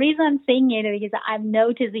because the reason I'm saying it is because I've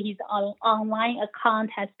noticed his online account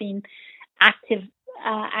has been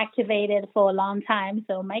activated for a long time.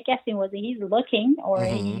 So my guessing was he's looking or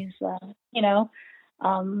he's searching,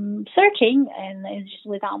 and it's just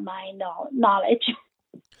without my knowledge.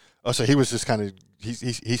 Oh, so he was just kind of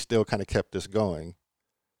he still kind of kept this going.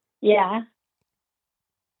 Yeah.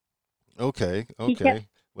 Okay. Well, he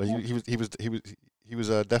was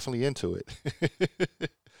definitely into it.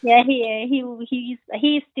 Yeah,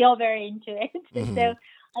 he's still very into it. So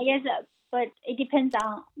I guess, but it depends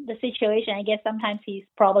on the situation. I guess sometimes he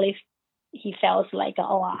feels like,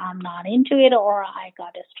 oh, I'm not into it, or I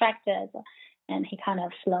got distracted, and he kind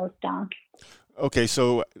of slows down. Okay,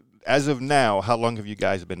 so as of now, how long have you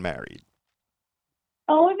guys been married?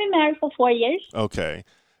 Oh, we've been married for 4 years. Okay.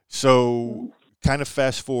 So kind of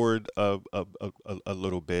fast forward a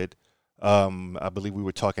little bit. I believe we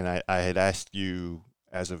were talking. I had asked you,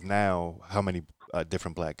 as of now, how many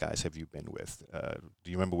different black guys have you been with?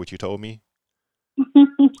 Do you remember what you told me?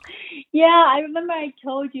 Yeah, I remember I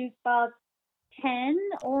told you about 10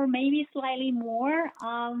 or maybe slightly more.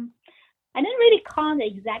 I didn't really count the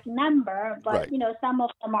exact number, but Right. some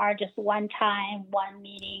of them are just one time, one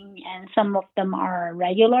meeting, and some of them are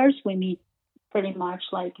regulars. We meet pretty much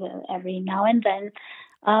like every now and then.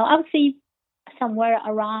 I would say somewhere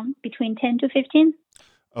around between 10 to 15.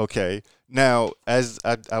 Okay. Now, as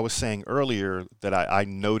I was saying earlier, that I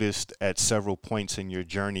noticed at several points in your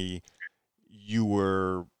journey, you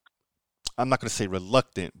were, I'm not going to say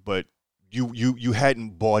reluctant, but you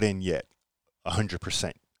hadn't bought in yet 100%,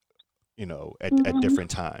 at Mm-hmm.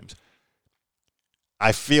 different times.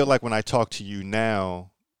 I feel like when I talk to you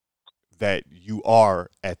now that you are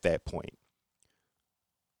at that point.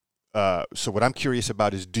 So what I'm curious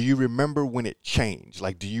about is, do you remember when it changed?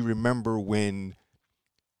 Like, do you remember when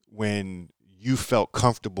you felt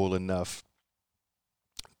comfortable enough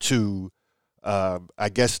to, I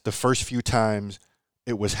guess the first few times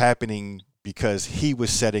it was happening because he was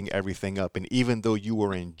setting everything up, and even though you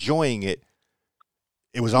were enjoying it,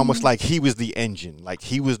 it was almost Mm-hmm. like he was the engine, like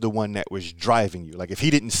he was the one that was driving you. Like if he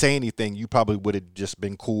didn't say anything, you probably would have just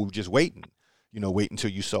been cool, just waiting, wait until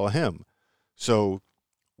you saw him. So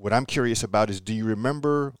what I'm curious about is, do you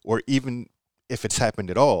remember, or even if it's happened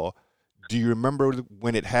at all, do you remember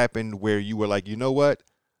when it happened where you were like, you know what?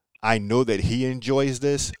 I know that he enjoys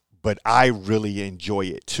this, but I really enjoy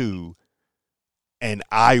it too. And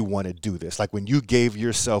I want to do this. Like when you gave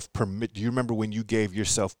yourself permit, do you remember when you gave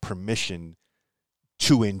yourself permission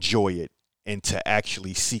to enjoy it and to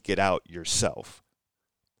actually seek it out yourself?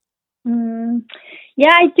 Mm,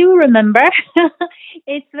 yeah, I do remember.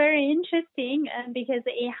 It's very interesting because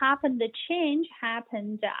it happened, the change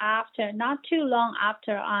happened after, not too long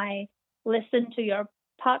after I listened to your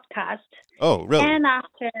podcast. Oh, really? And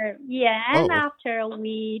after, yeah, and Oh. after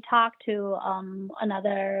we talked to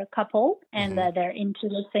another couple, and Hmm. they're into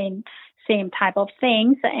the same type of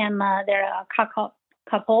things, and they're a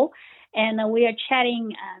couple, and we are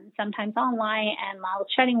chatting sometimes online, and I was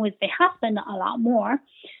chatting with the husband a lot more,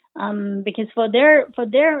 because for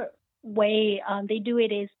their way they do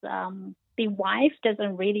it is the wife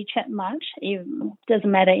doesn't really chat much. It doesn't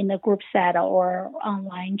matter in the group chat or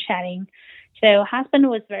online chatting. So husband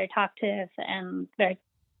was very talkative and very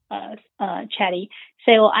chatty.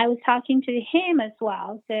 So I was talking to him as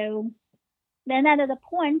well. So then at the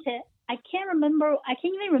point, I can't remember. I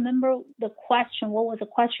can't even remember the question. What was the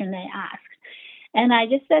question they asked? And I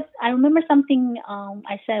just said, I remember something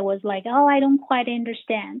I said was like, "Oh, I don't quite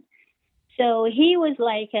understand." So he was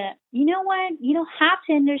like, "You know what? You don't have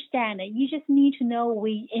to understand it. You just need to know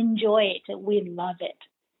we enjoy it. We love it."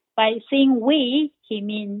 By saying we, he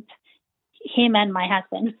means him and my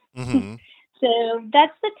husband. Hmm. So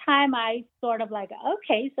that's the time I sort of like,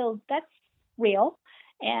 okay, so that's real.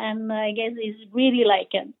 And I guess it's really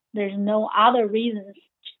like, there's no other reasons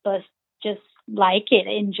but just like it,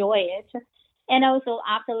 enjoy it. And also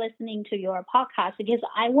after listening to your podcast, because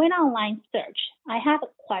I went online search, I have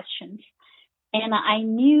questions and I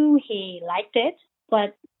knew he liked it,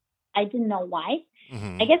 but I didn't know why. I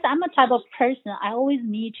Hmm. guess I'm a type of person, I always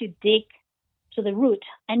need to dig to the root.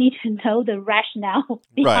 I need to know the rationale Right.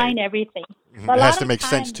 behind everything. Mhm. But It a has lot to of make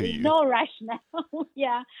sense times to there's you. no rationale.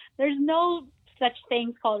 Yeah, there's no such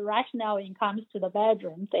things called rationale when it comes to the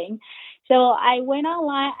bedroom thing. So I went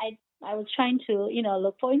online. I was trying to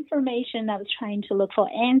look for information. I was trying to look for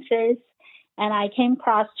answers. And I came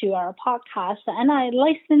across to our podcast and I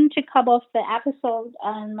listened to a couple of the episodes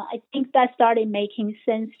and I think that started making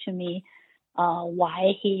sense to me,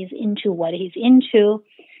 why he's into what he's into,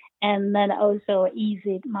 and then also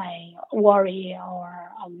eased my worry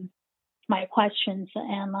or my questions.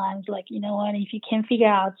 And I was like, you know what? If you can't figure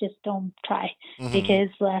out, just don't try. Hmm. Because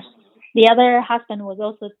the other husband was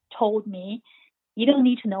also told me, you don't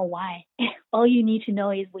need to know why. All you need to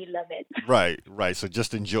know is we love it. Right, right. So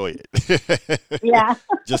just enjoy it. Yeah,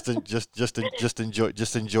 Just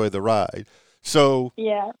enjoy the ride. So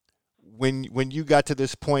yeah. when you got to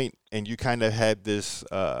this point and you kind of had this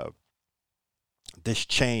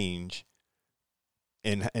change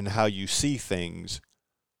in how you see things,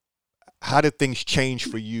 how did things change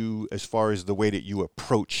for you as far as the way that you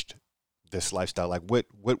approached this lifestyle? Like what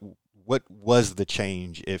was the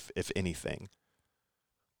change, if anything?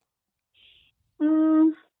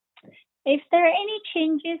 Mm, if there are any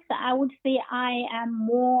changes, I would say I am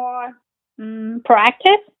more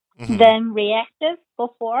proactive Hmm. than reactive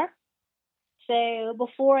before. So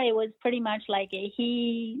before it was pretty much like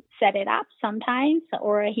he set it up sometimes,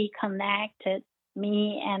 or he connected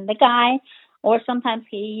me and the guy, or sometimes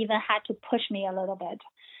he even had to push me a little bit.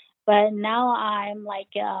 But now I'm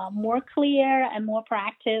like more clear and more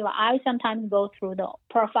proactive. I sometimes go through the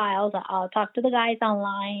profiles. I'll talk to the guys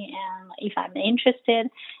online, and if I'm interested,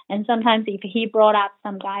 and sometimes if he brought up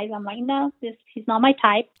some guys, I'm like, no, he's not my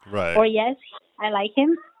type. Right. Or yes, I like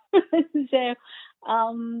him. So,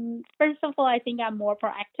 first of all, I think I'm more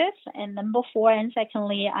proactive, and number four, and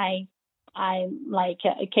secondly, I like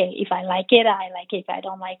okay, if I like it, I like it. If I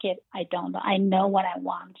don't like it, I don't. I know what I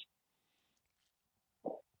want.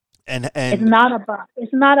 And It's not about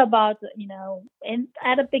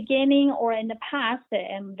at the beginning or in the past.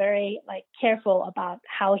 I'm very like careful about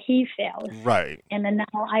how he feels, right. and then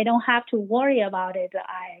now I don't have to worry about it.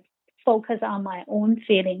 I focus on my own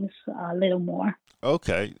feelings a little more.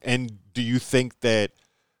 Okay. And do you think that,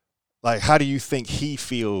 like, how do you think he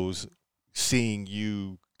feels seeing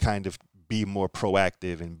you kind of be more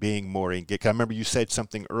proactive and being more engaged? I remember you said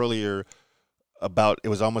something earlier about it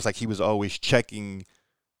was almost like he was always checking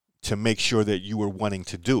to make sure that you were wanting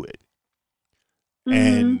to do it. Mm-hmm.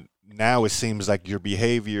 And now it seems like your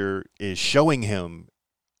behavior is showing him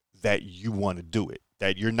that you want to do it,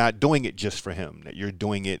 that you're not doing it just for him, that you're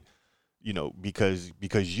doing it, because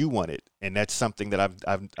you want it. And that's something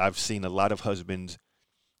that I've seen a lot of husbands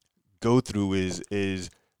go through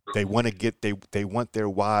is they want to get they want their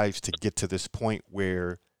wives to get to this point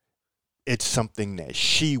where it's something that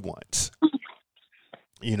she wants,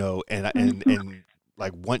 and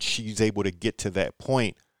like once she's able to get to that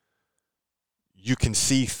point, you can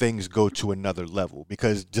see things go to another level,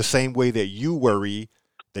 because the same way that you worry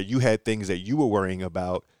that you had things that you were worrying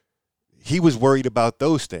about, he was worried about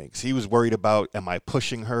those things. He was worried about, am I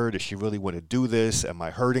pushing her? Does she really want to do this? Am I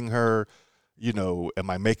hurting her? Am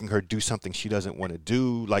I making her do something she doesn't want to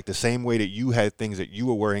do? Like the same way that you had things that you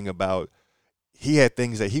were worrying about, he had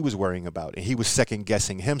things that he was worrying about, and he was second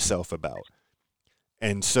guessing himself about.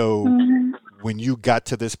 And so when you got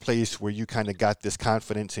to this place where you kind of got this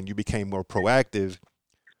confidence and you became more proactive,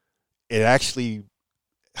 it actually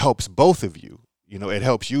helps both of you. It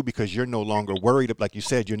helps you because you're no longer worried. Like you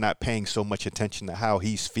said, you're not paying so much attention to how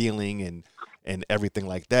he's feeling and everything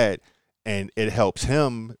like that. And it helps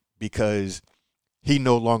him because he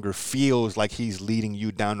no longer feels like he's leading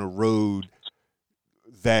you down a road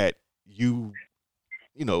that you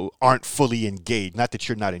aren't fully engaged. Not that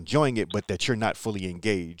you're not enjoying it, but that you're not fully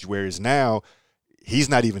engaged. Whereas now he's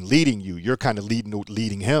not even leading you. You're kind of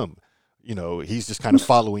leading him. He's just kind of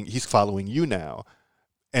following you now.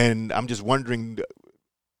 And I'm just wondering,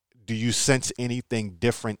 do you sense anything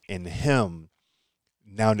different in him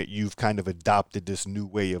now that you've kind of adopted this new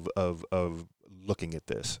way of looking at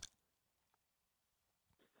this?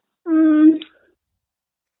 The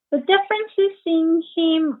differences in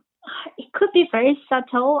him, it could be very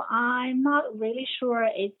subtle. I'm not really sure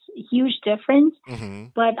it's a huge difference,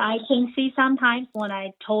 but I can see sometimes when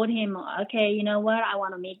I told him, okay, you know what, I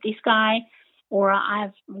want to meet this guy, or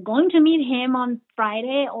I'm going to meet him on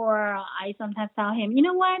Friday, or I sometimes tell him, you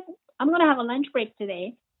know what, I'm going to have a lunch break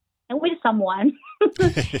today and with someone.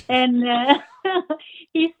 And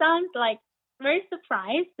he sounds like very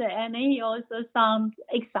surprised, and he also sounds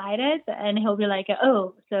excited, and he'll be like,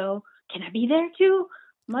 oh, so can I be there too?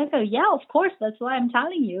 I'm like, oh, yeah, of course. That's why I'm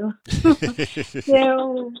telling you.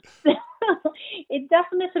 So it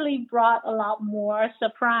definitely brought a lot more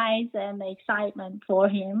surprise and excitement for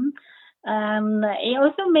him. It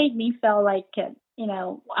also made me feel like,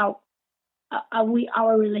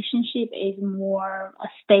 our relationship is more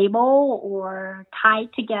stable or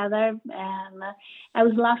tied together. And I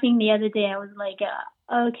was laughing the other day. I was like,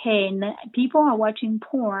 okay, people are watching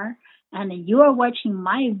porn and you are watching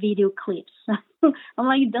my video clips. I'm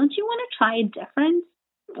like, don't you want to try it different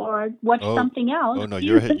or watch something else? Oh no,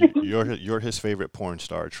 you're his favorite porn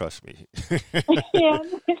star. Trust me. Yeah.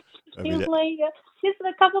 He was like, just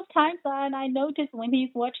a couple of times, and I noticed when he's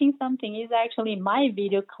watching something, it's actually my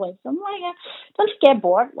video clips. I'm like, don't you get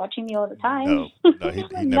bored watching me all the time?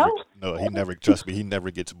 He never. Trust me, he never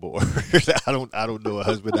gets bored. I don't know a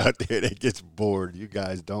husband out there that gets bored. You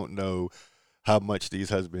guys don't know how much these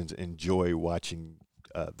husbands enjoy watching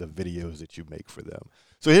the videos that you make for them.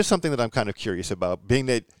 So here's something that I'm kind of curious about, being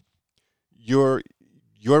that your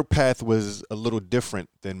path was a little different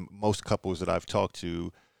than most couples that I've talked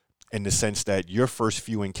to, in the sense that your first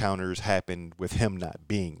few encounters happened with him not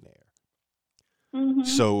being there.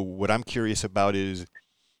 So what I'm curious about is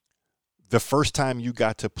the first time you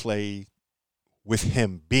got to play with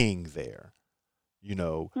him being there,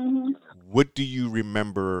 what do you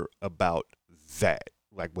remember about that?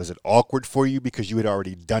 like, was it awkward for you because you had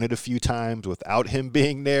already done it a few times without him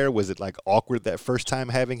being there? Was it like awkward that first time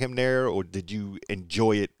having him there, or did you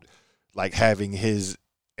enjoy it, like having his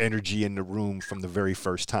energy in the room from the very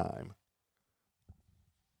first time?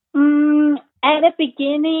 At the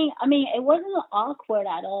beginning, I mean, it wasn't awkward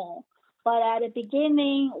at all. But at the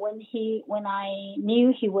beginning, when I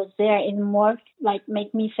knew he was there, it more like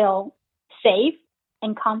made me feel safe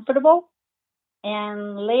and comfortable.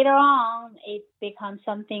 And later on, it becomes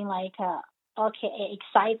something like, okay, it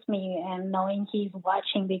excites me, and knowing he's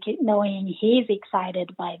watching, because knowing he's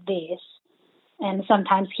excited by this, and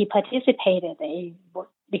sometimes he participated, it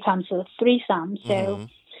becomes a threesome. So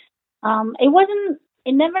Mm-hmm. it wasn't,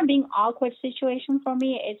 it never been awkward situation for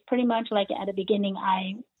me. It's pretty much like at the beginning,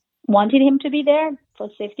 I wanted him to be there for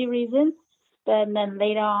safety reasons. But then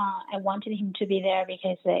later on, I wanted him to be there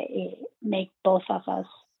because it make both of us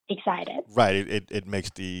excited. Right. It makes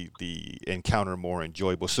the encounter more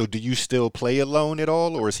enjoyable. So do you still play alone at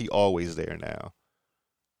all, or is he always there now?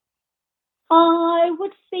 I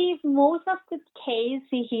would say most of the case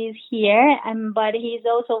he's here, and but he's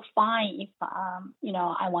also fine if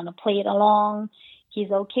I want to play it along.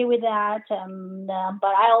 He's okay with that. But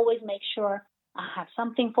I always make sure I have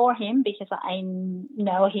something for him because I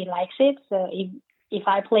know he likes it. So if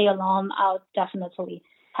I play along, I'll definitely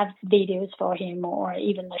have videos for him or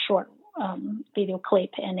even a short video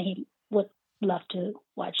clip, and he would love to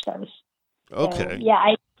watch those. So Okay.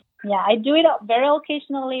 I do it very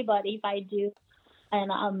occasionally, but if I do, and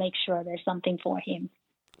I'll make sure there's something for him.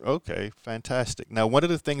 Okay. Fantastic. Now, one of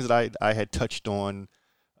the things that I had touched on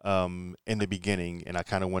in the beginning, and I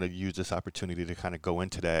kind of want to use this opportunity to kind of go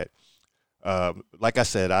into that. Like I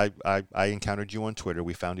said, I encountered you on Twitter.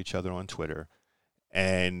 We found each other on Twitter.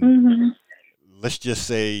 And Mm-hmm. let's just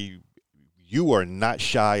say you are not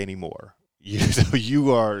shy anymore. So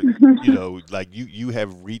you are, like you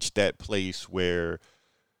have reached that place where,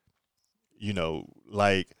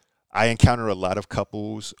 like I encounter a lot of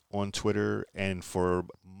couples on Twitter, and for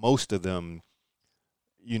most of them,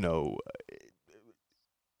 you know,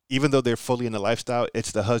 even though they're fully in the lifestyle,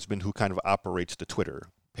 it's the husband who kind of operates the Twitter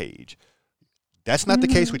page. That's not the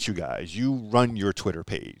case Mm-hmm. with you guys. You run your Twitter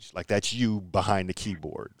page. Like that's you behind the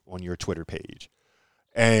keyboard on your Twitter page.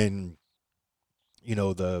 And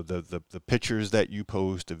the pictures that you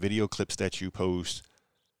post, the video clips that you post,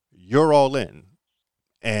 you're all in.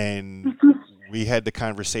 And we had the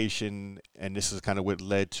conversation, and this is kind of what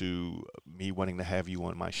led to me wanting to have you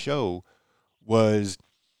on my show, was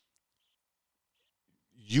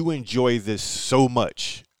you enjoy this so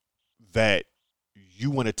much that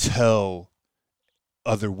you want to tell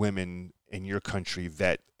other women in your country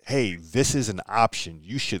that, hey, this is an option.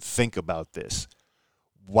 You should think about this.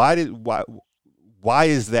 Why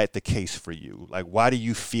is that the case for you? Like, why do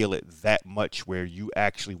you feel it that much where you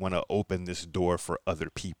actually want to open this door for other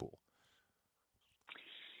people?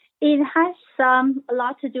 It has a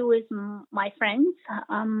lot to do with my friends,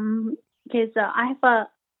 because I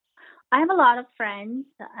have a lot of friends,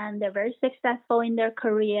 and they're very successful in their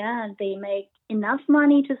career, and they make enough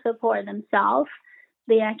money to support themselves.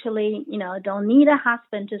 They actually, don't need a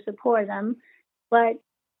husband to support them, but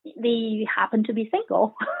they happen to be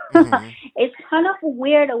single. Mm-hmm. It's kind of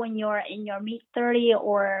weird when you're in your mid 30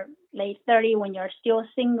 or late 30 when you're still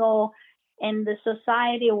single, and the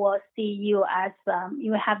society will see you as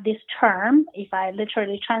you have this term. If I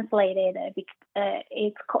literally translate it,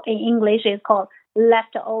 in English it's called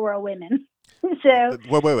leftover women. So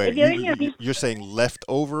Wait. if you're in your You're saying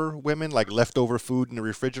leftover women, like leftover food in the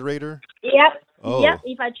refrigerator? Yep. Yep. Oh,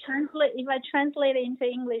 If I translate it into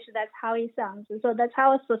English, that's how it sounds. So that's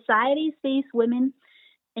how society sees women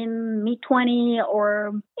in mid 20, or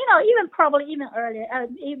even probably even earlier,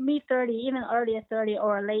 mid 30, even earlier 30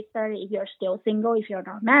 or late 30. If you're still single, if you're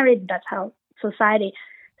not married, that's how society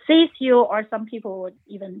sees you. Or some people would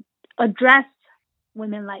even address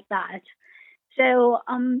women like that. So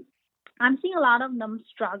I'm seeing a lot of them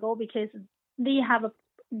struggle because they have a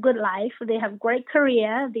good life, they have great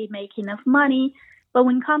career, they make enough money, but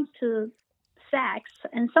when it comes to sex,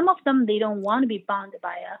 and some of them they don't want to be bound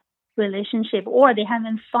by a relationship, or they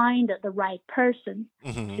haven't found the right person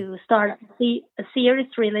mm-hmm. to start a serious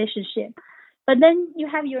relationship. But then you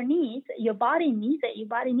have your needs, your body needs it, your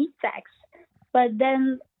body needs sex. But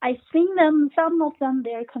then I think some of them,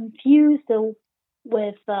 they're confused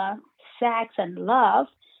with sex and love,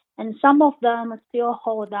 and some of them still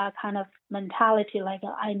hold that kind of mentality, like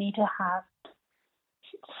I need to have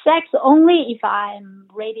sex only if I'm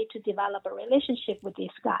ready to develop a relationship with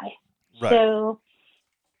this guy. Right. So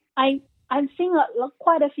I'm seeing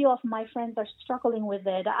quite a few of my friends are struggling with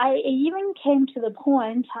it. I even came to the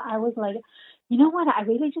point I was like, you know what? I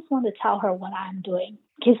really just want to tell her what I'm doing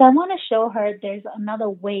because I want to show her there's another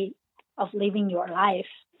way of living your life.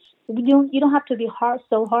 You don't have to be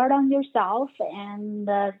so hard on yourself, and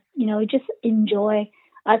just enjoy.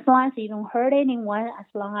 As long as you don't hurt anyone, as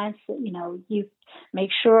long as you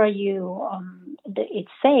make sure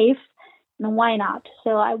it's safe, then why not?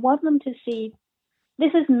 So I want them to see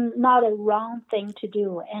this is not a wrong thing to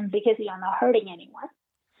do, and because you're not hurting anyone.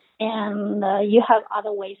 And you have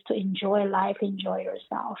other ways to enjoy life, enjoy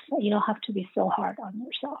yourself. You don't have to be so hard on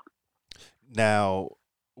yourself. Now,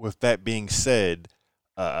 with that being said,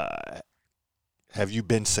 uh, have you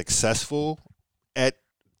been successful at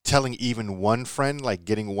telling even one friend, like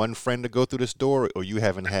getting one friend to go through this door, or you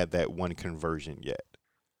haven't had that one conversion yet?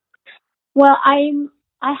 Well, I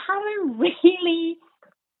haven't really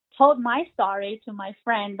told my story to my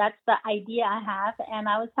friend. That's the idea I have. And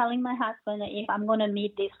I was telling my husband that if I'm going to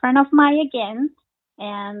meet this friend of mine again,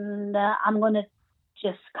 and I'm going to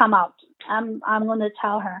just come out, I'm going to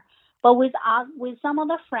tell her. But with some of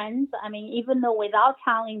the friends, I mean, even though without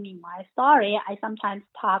telling me my story, I sometimes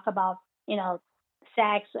talk about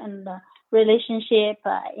sex and relationship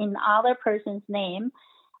in other person's name,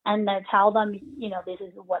 and tell them, this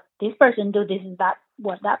is what this person do, this is that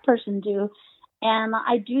what that person do, and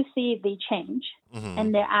I do see the change Mm-hmm.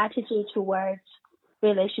 and their attitude towards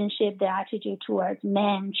relationship, their attitude towards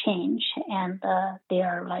men change, and they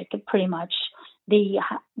are like pretty much they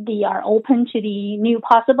are open to the new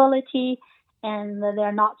possibility, and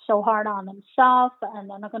they're not so hard on themselves, and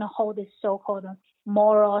they're not going to hold this so-called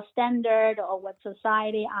moral standard or what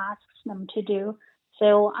society asks them to do.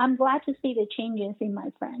 So I'm glad to see the changes in my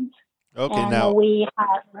friends. Okay, And now, we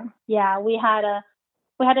had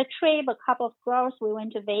a trip, a couple of girls. We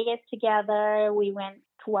went to Vegas together. We went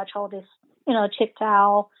to watch all this, Chick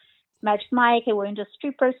Chow, Magic Mike. We went to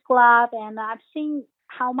strippers club, and I've seen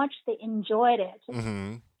how much they enjoyed it.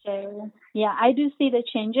 mm-hmm. So yeah, I do see the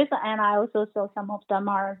changes, and I also saw some of them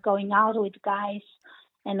are going out with guys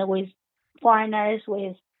and with foreigners,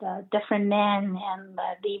 with different men, and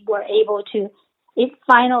they were able to. It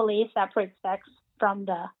finally separates sex from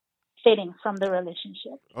the fitting from the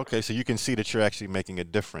relationship. Okay, so you can see that you're actually making a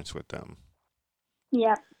difference with them.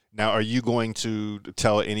 Yeah. Now, are you going to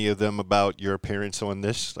tell any of them about your appearance on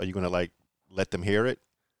this? Are you going to like let them hear it?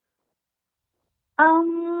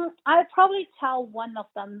 I'd probably tell one of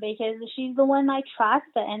them because she's the one I trust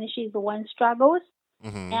and she's the one struggles,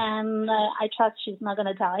 Mm-hmm. and I trust she's not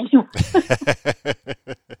gonna tell anyone.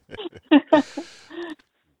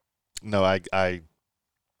 No,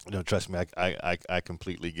 no, trust me, I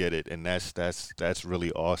completely get it, and that's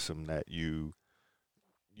really awesome that you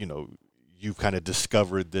know you've kind of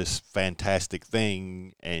discovered this fantastic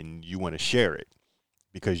thing and you want to share it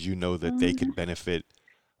because you know that they could benefit,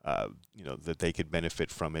 that they could benefit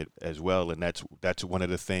from it as well, and that's one of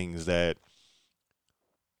the things that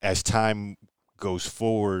as time goes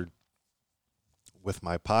forward with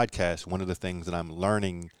my podcast, one of the things that I'm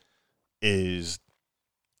learning is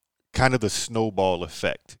kind of the snowball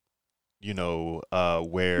effect,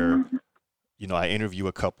 where, I interview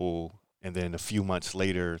a couple and then a few months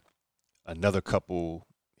later, another couple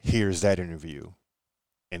hears that interview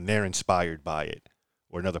and they're inspired by it,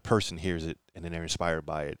 or another person hears it and then they're inspired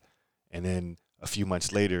by it. And then a few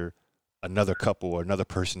months later, another couple or another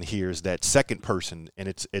person hears that second person,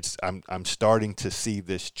 and I'm starting to see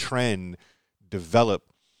this trend develop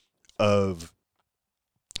of,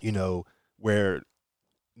 where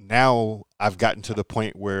now I've gotten to the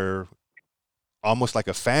point where almost like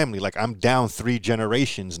a family, like I'm down 3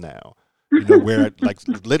 generations now, where like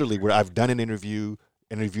literally where I've done an interview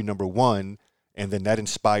number one, and then that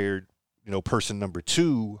inspired, person number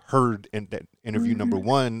two heard in that interview number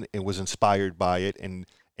one and was inspired by it, and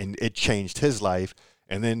it changed his life.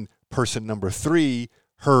 And then person number three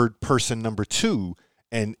heard person number two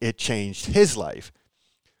and it changed his life.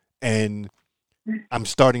 And I'm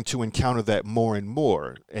starting to encounter that more and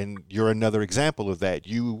more. And you're another example of that.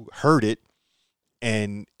 You heard it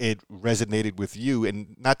and it resonated with you.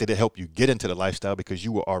 And not that it helped you get into the lifestyle because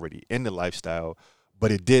you were already in the lifestyle,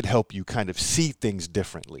 but it did help you kind of see things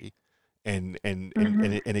differently. And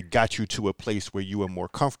it got you to a place where you were more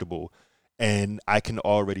comfortable. And I can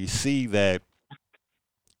already see that,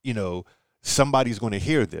 somebody's going to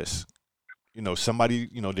hear this.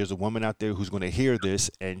 There's a woman out there who's going to hear this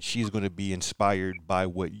and she's going to be inspired by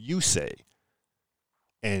what you say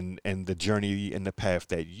and the journey and the path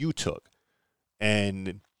that you took.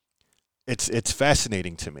 And it's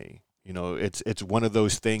fascinating to me. It's one of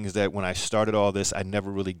those things that when I started all this, I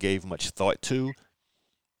never really gave much thought to.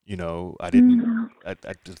 The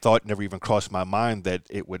thought never even crossed my mind that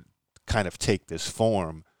it would kind of take this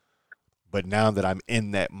form. But now that I'm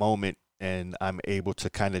in that moment and I'm able to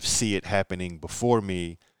kind of see it happening before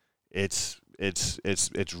me, it's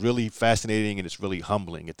really fascinating, and it's really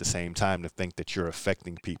humbling at the same time to think that you're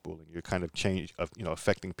affecting people and you're kind of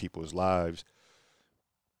affecting people's lives,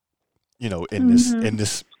 in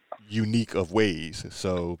this unique of ways.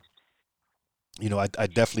 So, I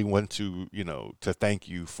definitely want to, to thank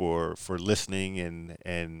you for listening,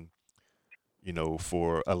 and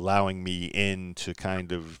for allowing me in to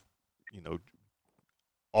kind of, you know,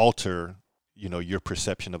 alter, your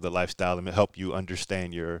perception of the lifestyle and help you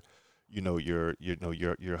understand your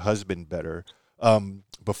husband better.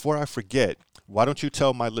 Before I forget, why don't you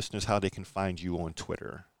tell my listeners how they can find you on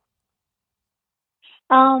Twitter?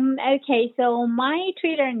 Okay, so my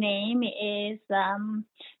Twitter name is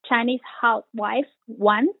Chinese hotwife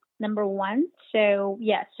one, number one. So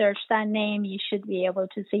yeah, search that name. You should be able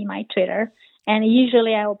to see my Twitter. And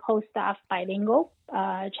usually I will post stuff bilingual,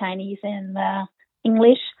 Chinese and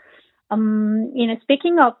English.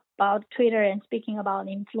 Speaking about Twitter and speaking about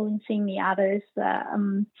influencing the others,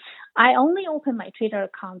 I only opened my Twitter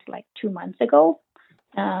account like 2 months ago,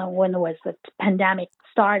 when the pandemic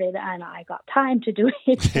started, and I got time to do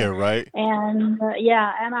it. Yeah, right. And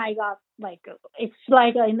and I got it's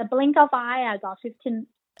like in the blink of eye, I got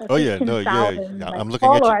Oh yeah, no, yeah. 15,000 I'm looking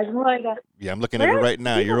at you. followers. Yeah, I'm looking at it right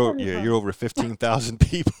now. You're over 15,000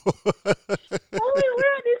 people. Where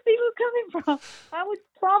are these people coming from? I would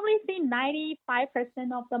probably say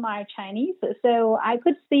 95% of them are Chinese. So I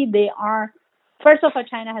could see they are. First of all,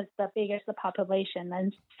 China has the biggest population,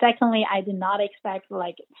 and secondly, I did not expect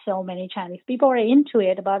so many Chinese people are into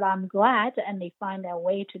it. But I'm glad, and they find their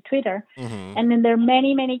way to Twitter. Mm-hmm. And then there are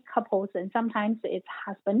many couples, and sometimes it's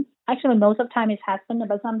husband. Actually, most of the time it's husband,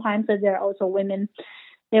 but sometimes there are also women.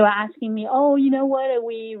 They were asking me, oh, you know what,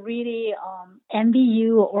 we really envy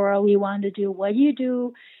you, or we want to do what you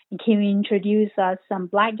do. Can you introduce us some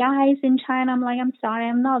black guys in China? I'm like, I'm sorry,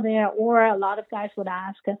 I'm not there. Or a lot of guys would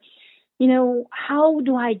ask, how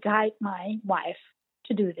do I guide my wife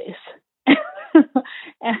to do this?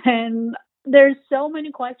 And there's so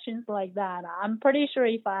many questions like that. I'm pretty sure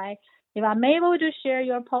if I'm able to share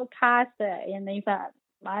your podcast, and if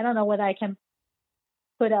I don't know whether I can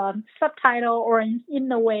put a subtitle or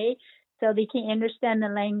in a way so they can understand the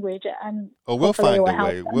language, and we'll find a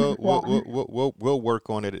way. We'll work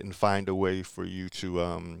on it and find a way for you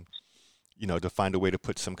to to find a way to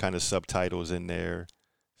put some kind of subtitles in there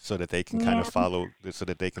so that they can kind of follow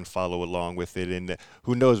along with it. And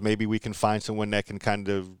who knows, maybe we can find someone that can kind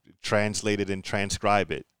of translate it and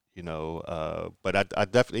transcribe it, but I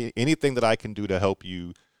definitely, anything that I can do to help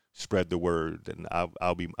you spread the word, and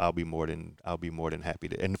I'll be more than happy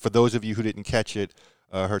to. And for those of you who didn't catch it,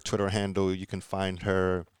 her Twitter handle, you can find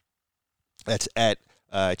her. That's at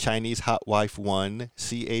Chinese Hotwife 1,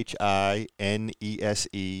 ChineseHotwife,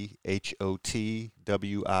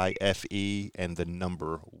 and the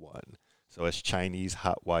number 1. So it's Chinese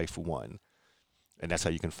Hotwife 1, and that's how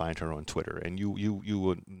you can find her on Twitter. And you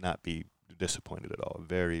will not be disappointed at all.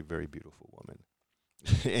 Very, very beautiful woman.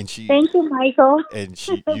 And thank you, Michael. And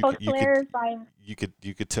you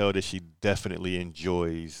could tell that she definitely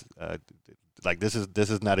enjoys. This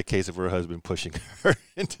is not a case of her husband pushing her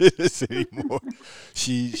into this anymore.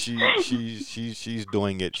 She's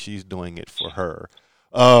doing it. She's doing it for her.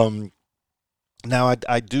 Now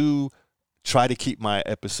I do try to keep my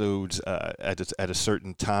episodes at a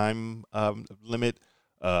certain time limit,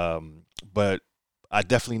 but I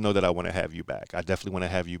definitely know that I want to have you back. I definitely want to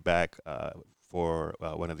have you back for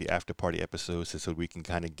one of the after party episodes, so we can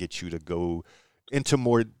kind of get you to go into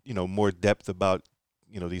more depth about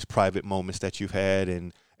these private moments that you've had,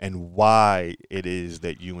 and why it is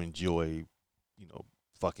that you enjoy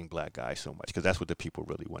fucking black guys so much, because that's what the people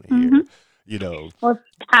really want to hear. Well,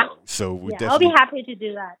 so we I'll be happy to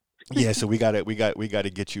do that. Yeah, so we got to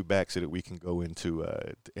get you back so that we can go into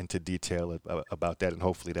detail about that, and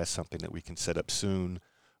hopefully that's something that we can set up soon.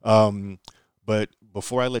 But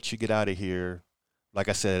before I let you get out of here, like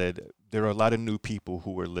I said, there are a lot of new people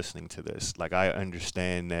who are listening to this. Like, I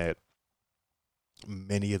understand that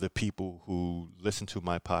many of the people who listen to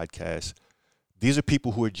my podcast, these are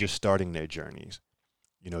people who are just starting their journeys.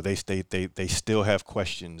 They still have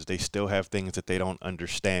questions. They still have things that they don't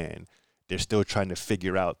understand. They're still trying to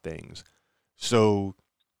figure out things. So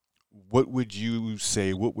what would you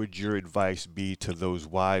say, what would your advice be to those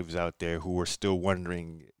wives out there who are still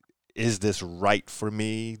wondering, is this right for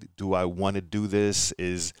me? Do I want to do this?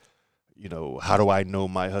 How do I know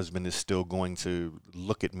my husband is still going to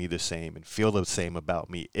look at me the same and feel the same about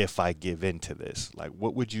me if I give in to this? Like,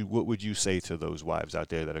 what would you say to those wives out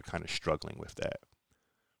there that are kind of struggling with that?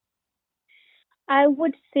 I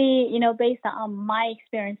would say, based on my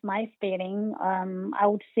experience, my feeling, I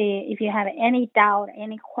would say if you have any doubt,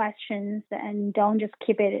 any questions, and don't just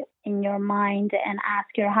keep it in your mind and ask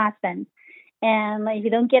your husband. And if you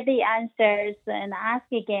don't get the answers, and ask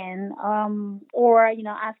again, or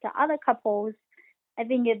ask the other couples. I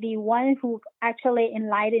think the one who actually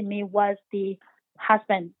enlightened me was the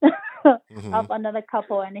husband Hmm. of another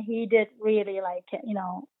couple, and he did really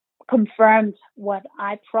confirmed what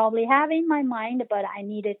I probably have in my mind, but I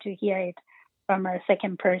needed to hear it from a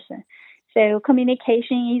second person. So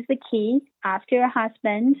communication is the key. Ask your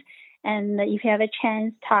husband, and if you have a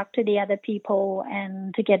chance, talk to the other people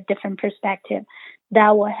and to get different perspective.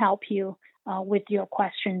 That will help you with your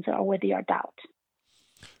questions or with your doubt.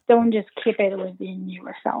 Don't just keep it within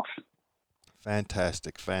yourself.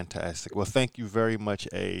 Fantastic, fantastic. Well, thank you very much,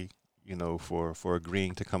 for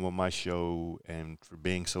agreeing to come on my show and for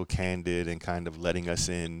being so candid and kind of letting us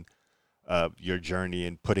in your journey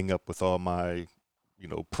and putting up with all my,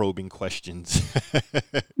 probing questions.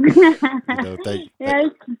 you know, thank, thank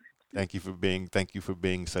Yes. thank you for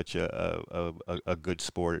being such a good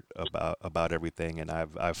sport about everything, and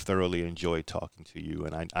I've thoroughly enjoyed talking to you,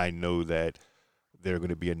 and I know that there are going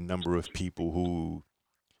to be a number of people who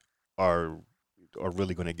are are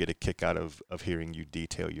really going to get a kick out of hearing you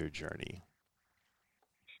detail your journey.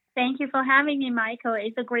 Thank you for having me, Michael.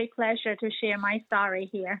 It's a great pleasure to share my story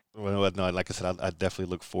here. Well, no, like I said, I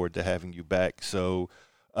definitely look forward to having you back. So,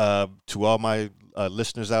 to all my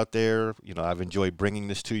listeners out there, I've enjoyed bringing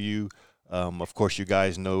this to you. Of course, you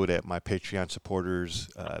guys know that my Patreon supporters,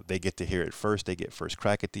 they get to hear it first. They get first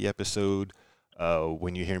crack at the episode.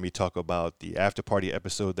 When you hear me talk about the after party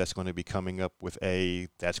episode that's going to be coming up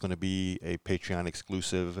that's going to be a Patreon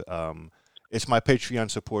exclusive. It's my Patreon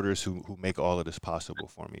supporters who make all of this possible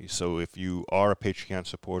for me. So if you are a Patreon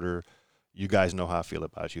supporter, you guys know how I feel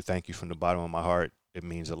about you. Thank you from the bottom of my heart. It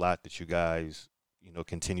means a lot that you guys,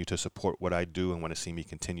 continue to support what I do and want to see me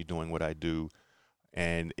continue doing what I do.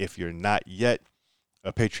 And if you're not yet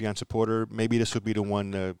a Patreon supporter, maybe this would be the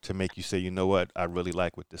one to make you say, you know what, I really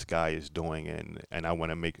like what this guy is doing, and I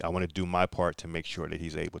want to do my part to make sure that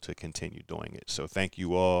he's able to continue doing it. So thank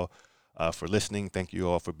you all for listening. Thank you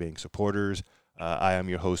all for being supporters. I am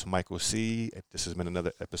your host, Michael C. This has been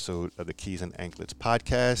another episode of the Keys and Anklets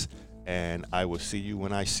podcast, and I will see you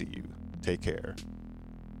when I see you. Take care.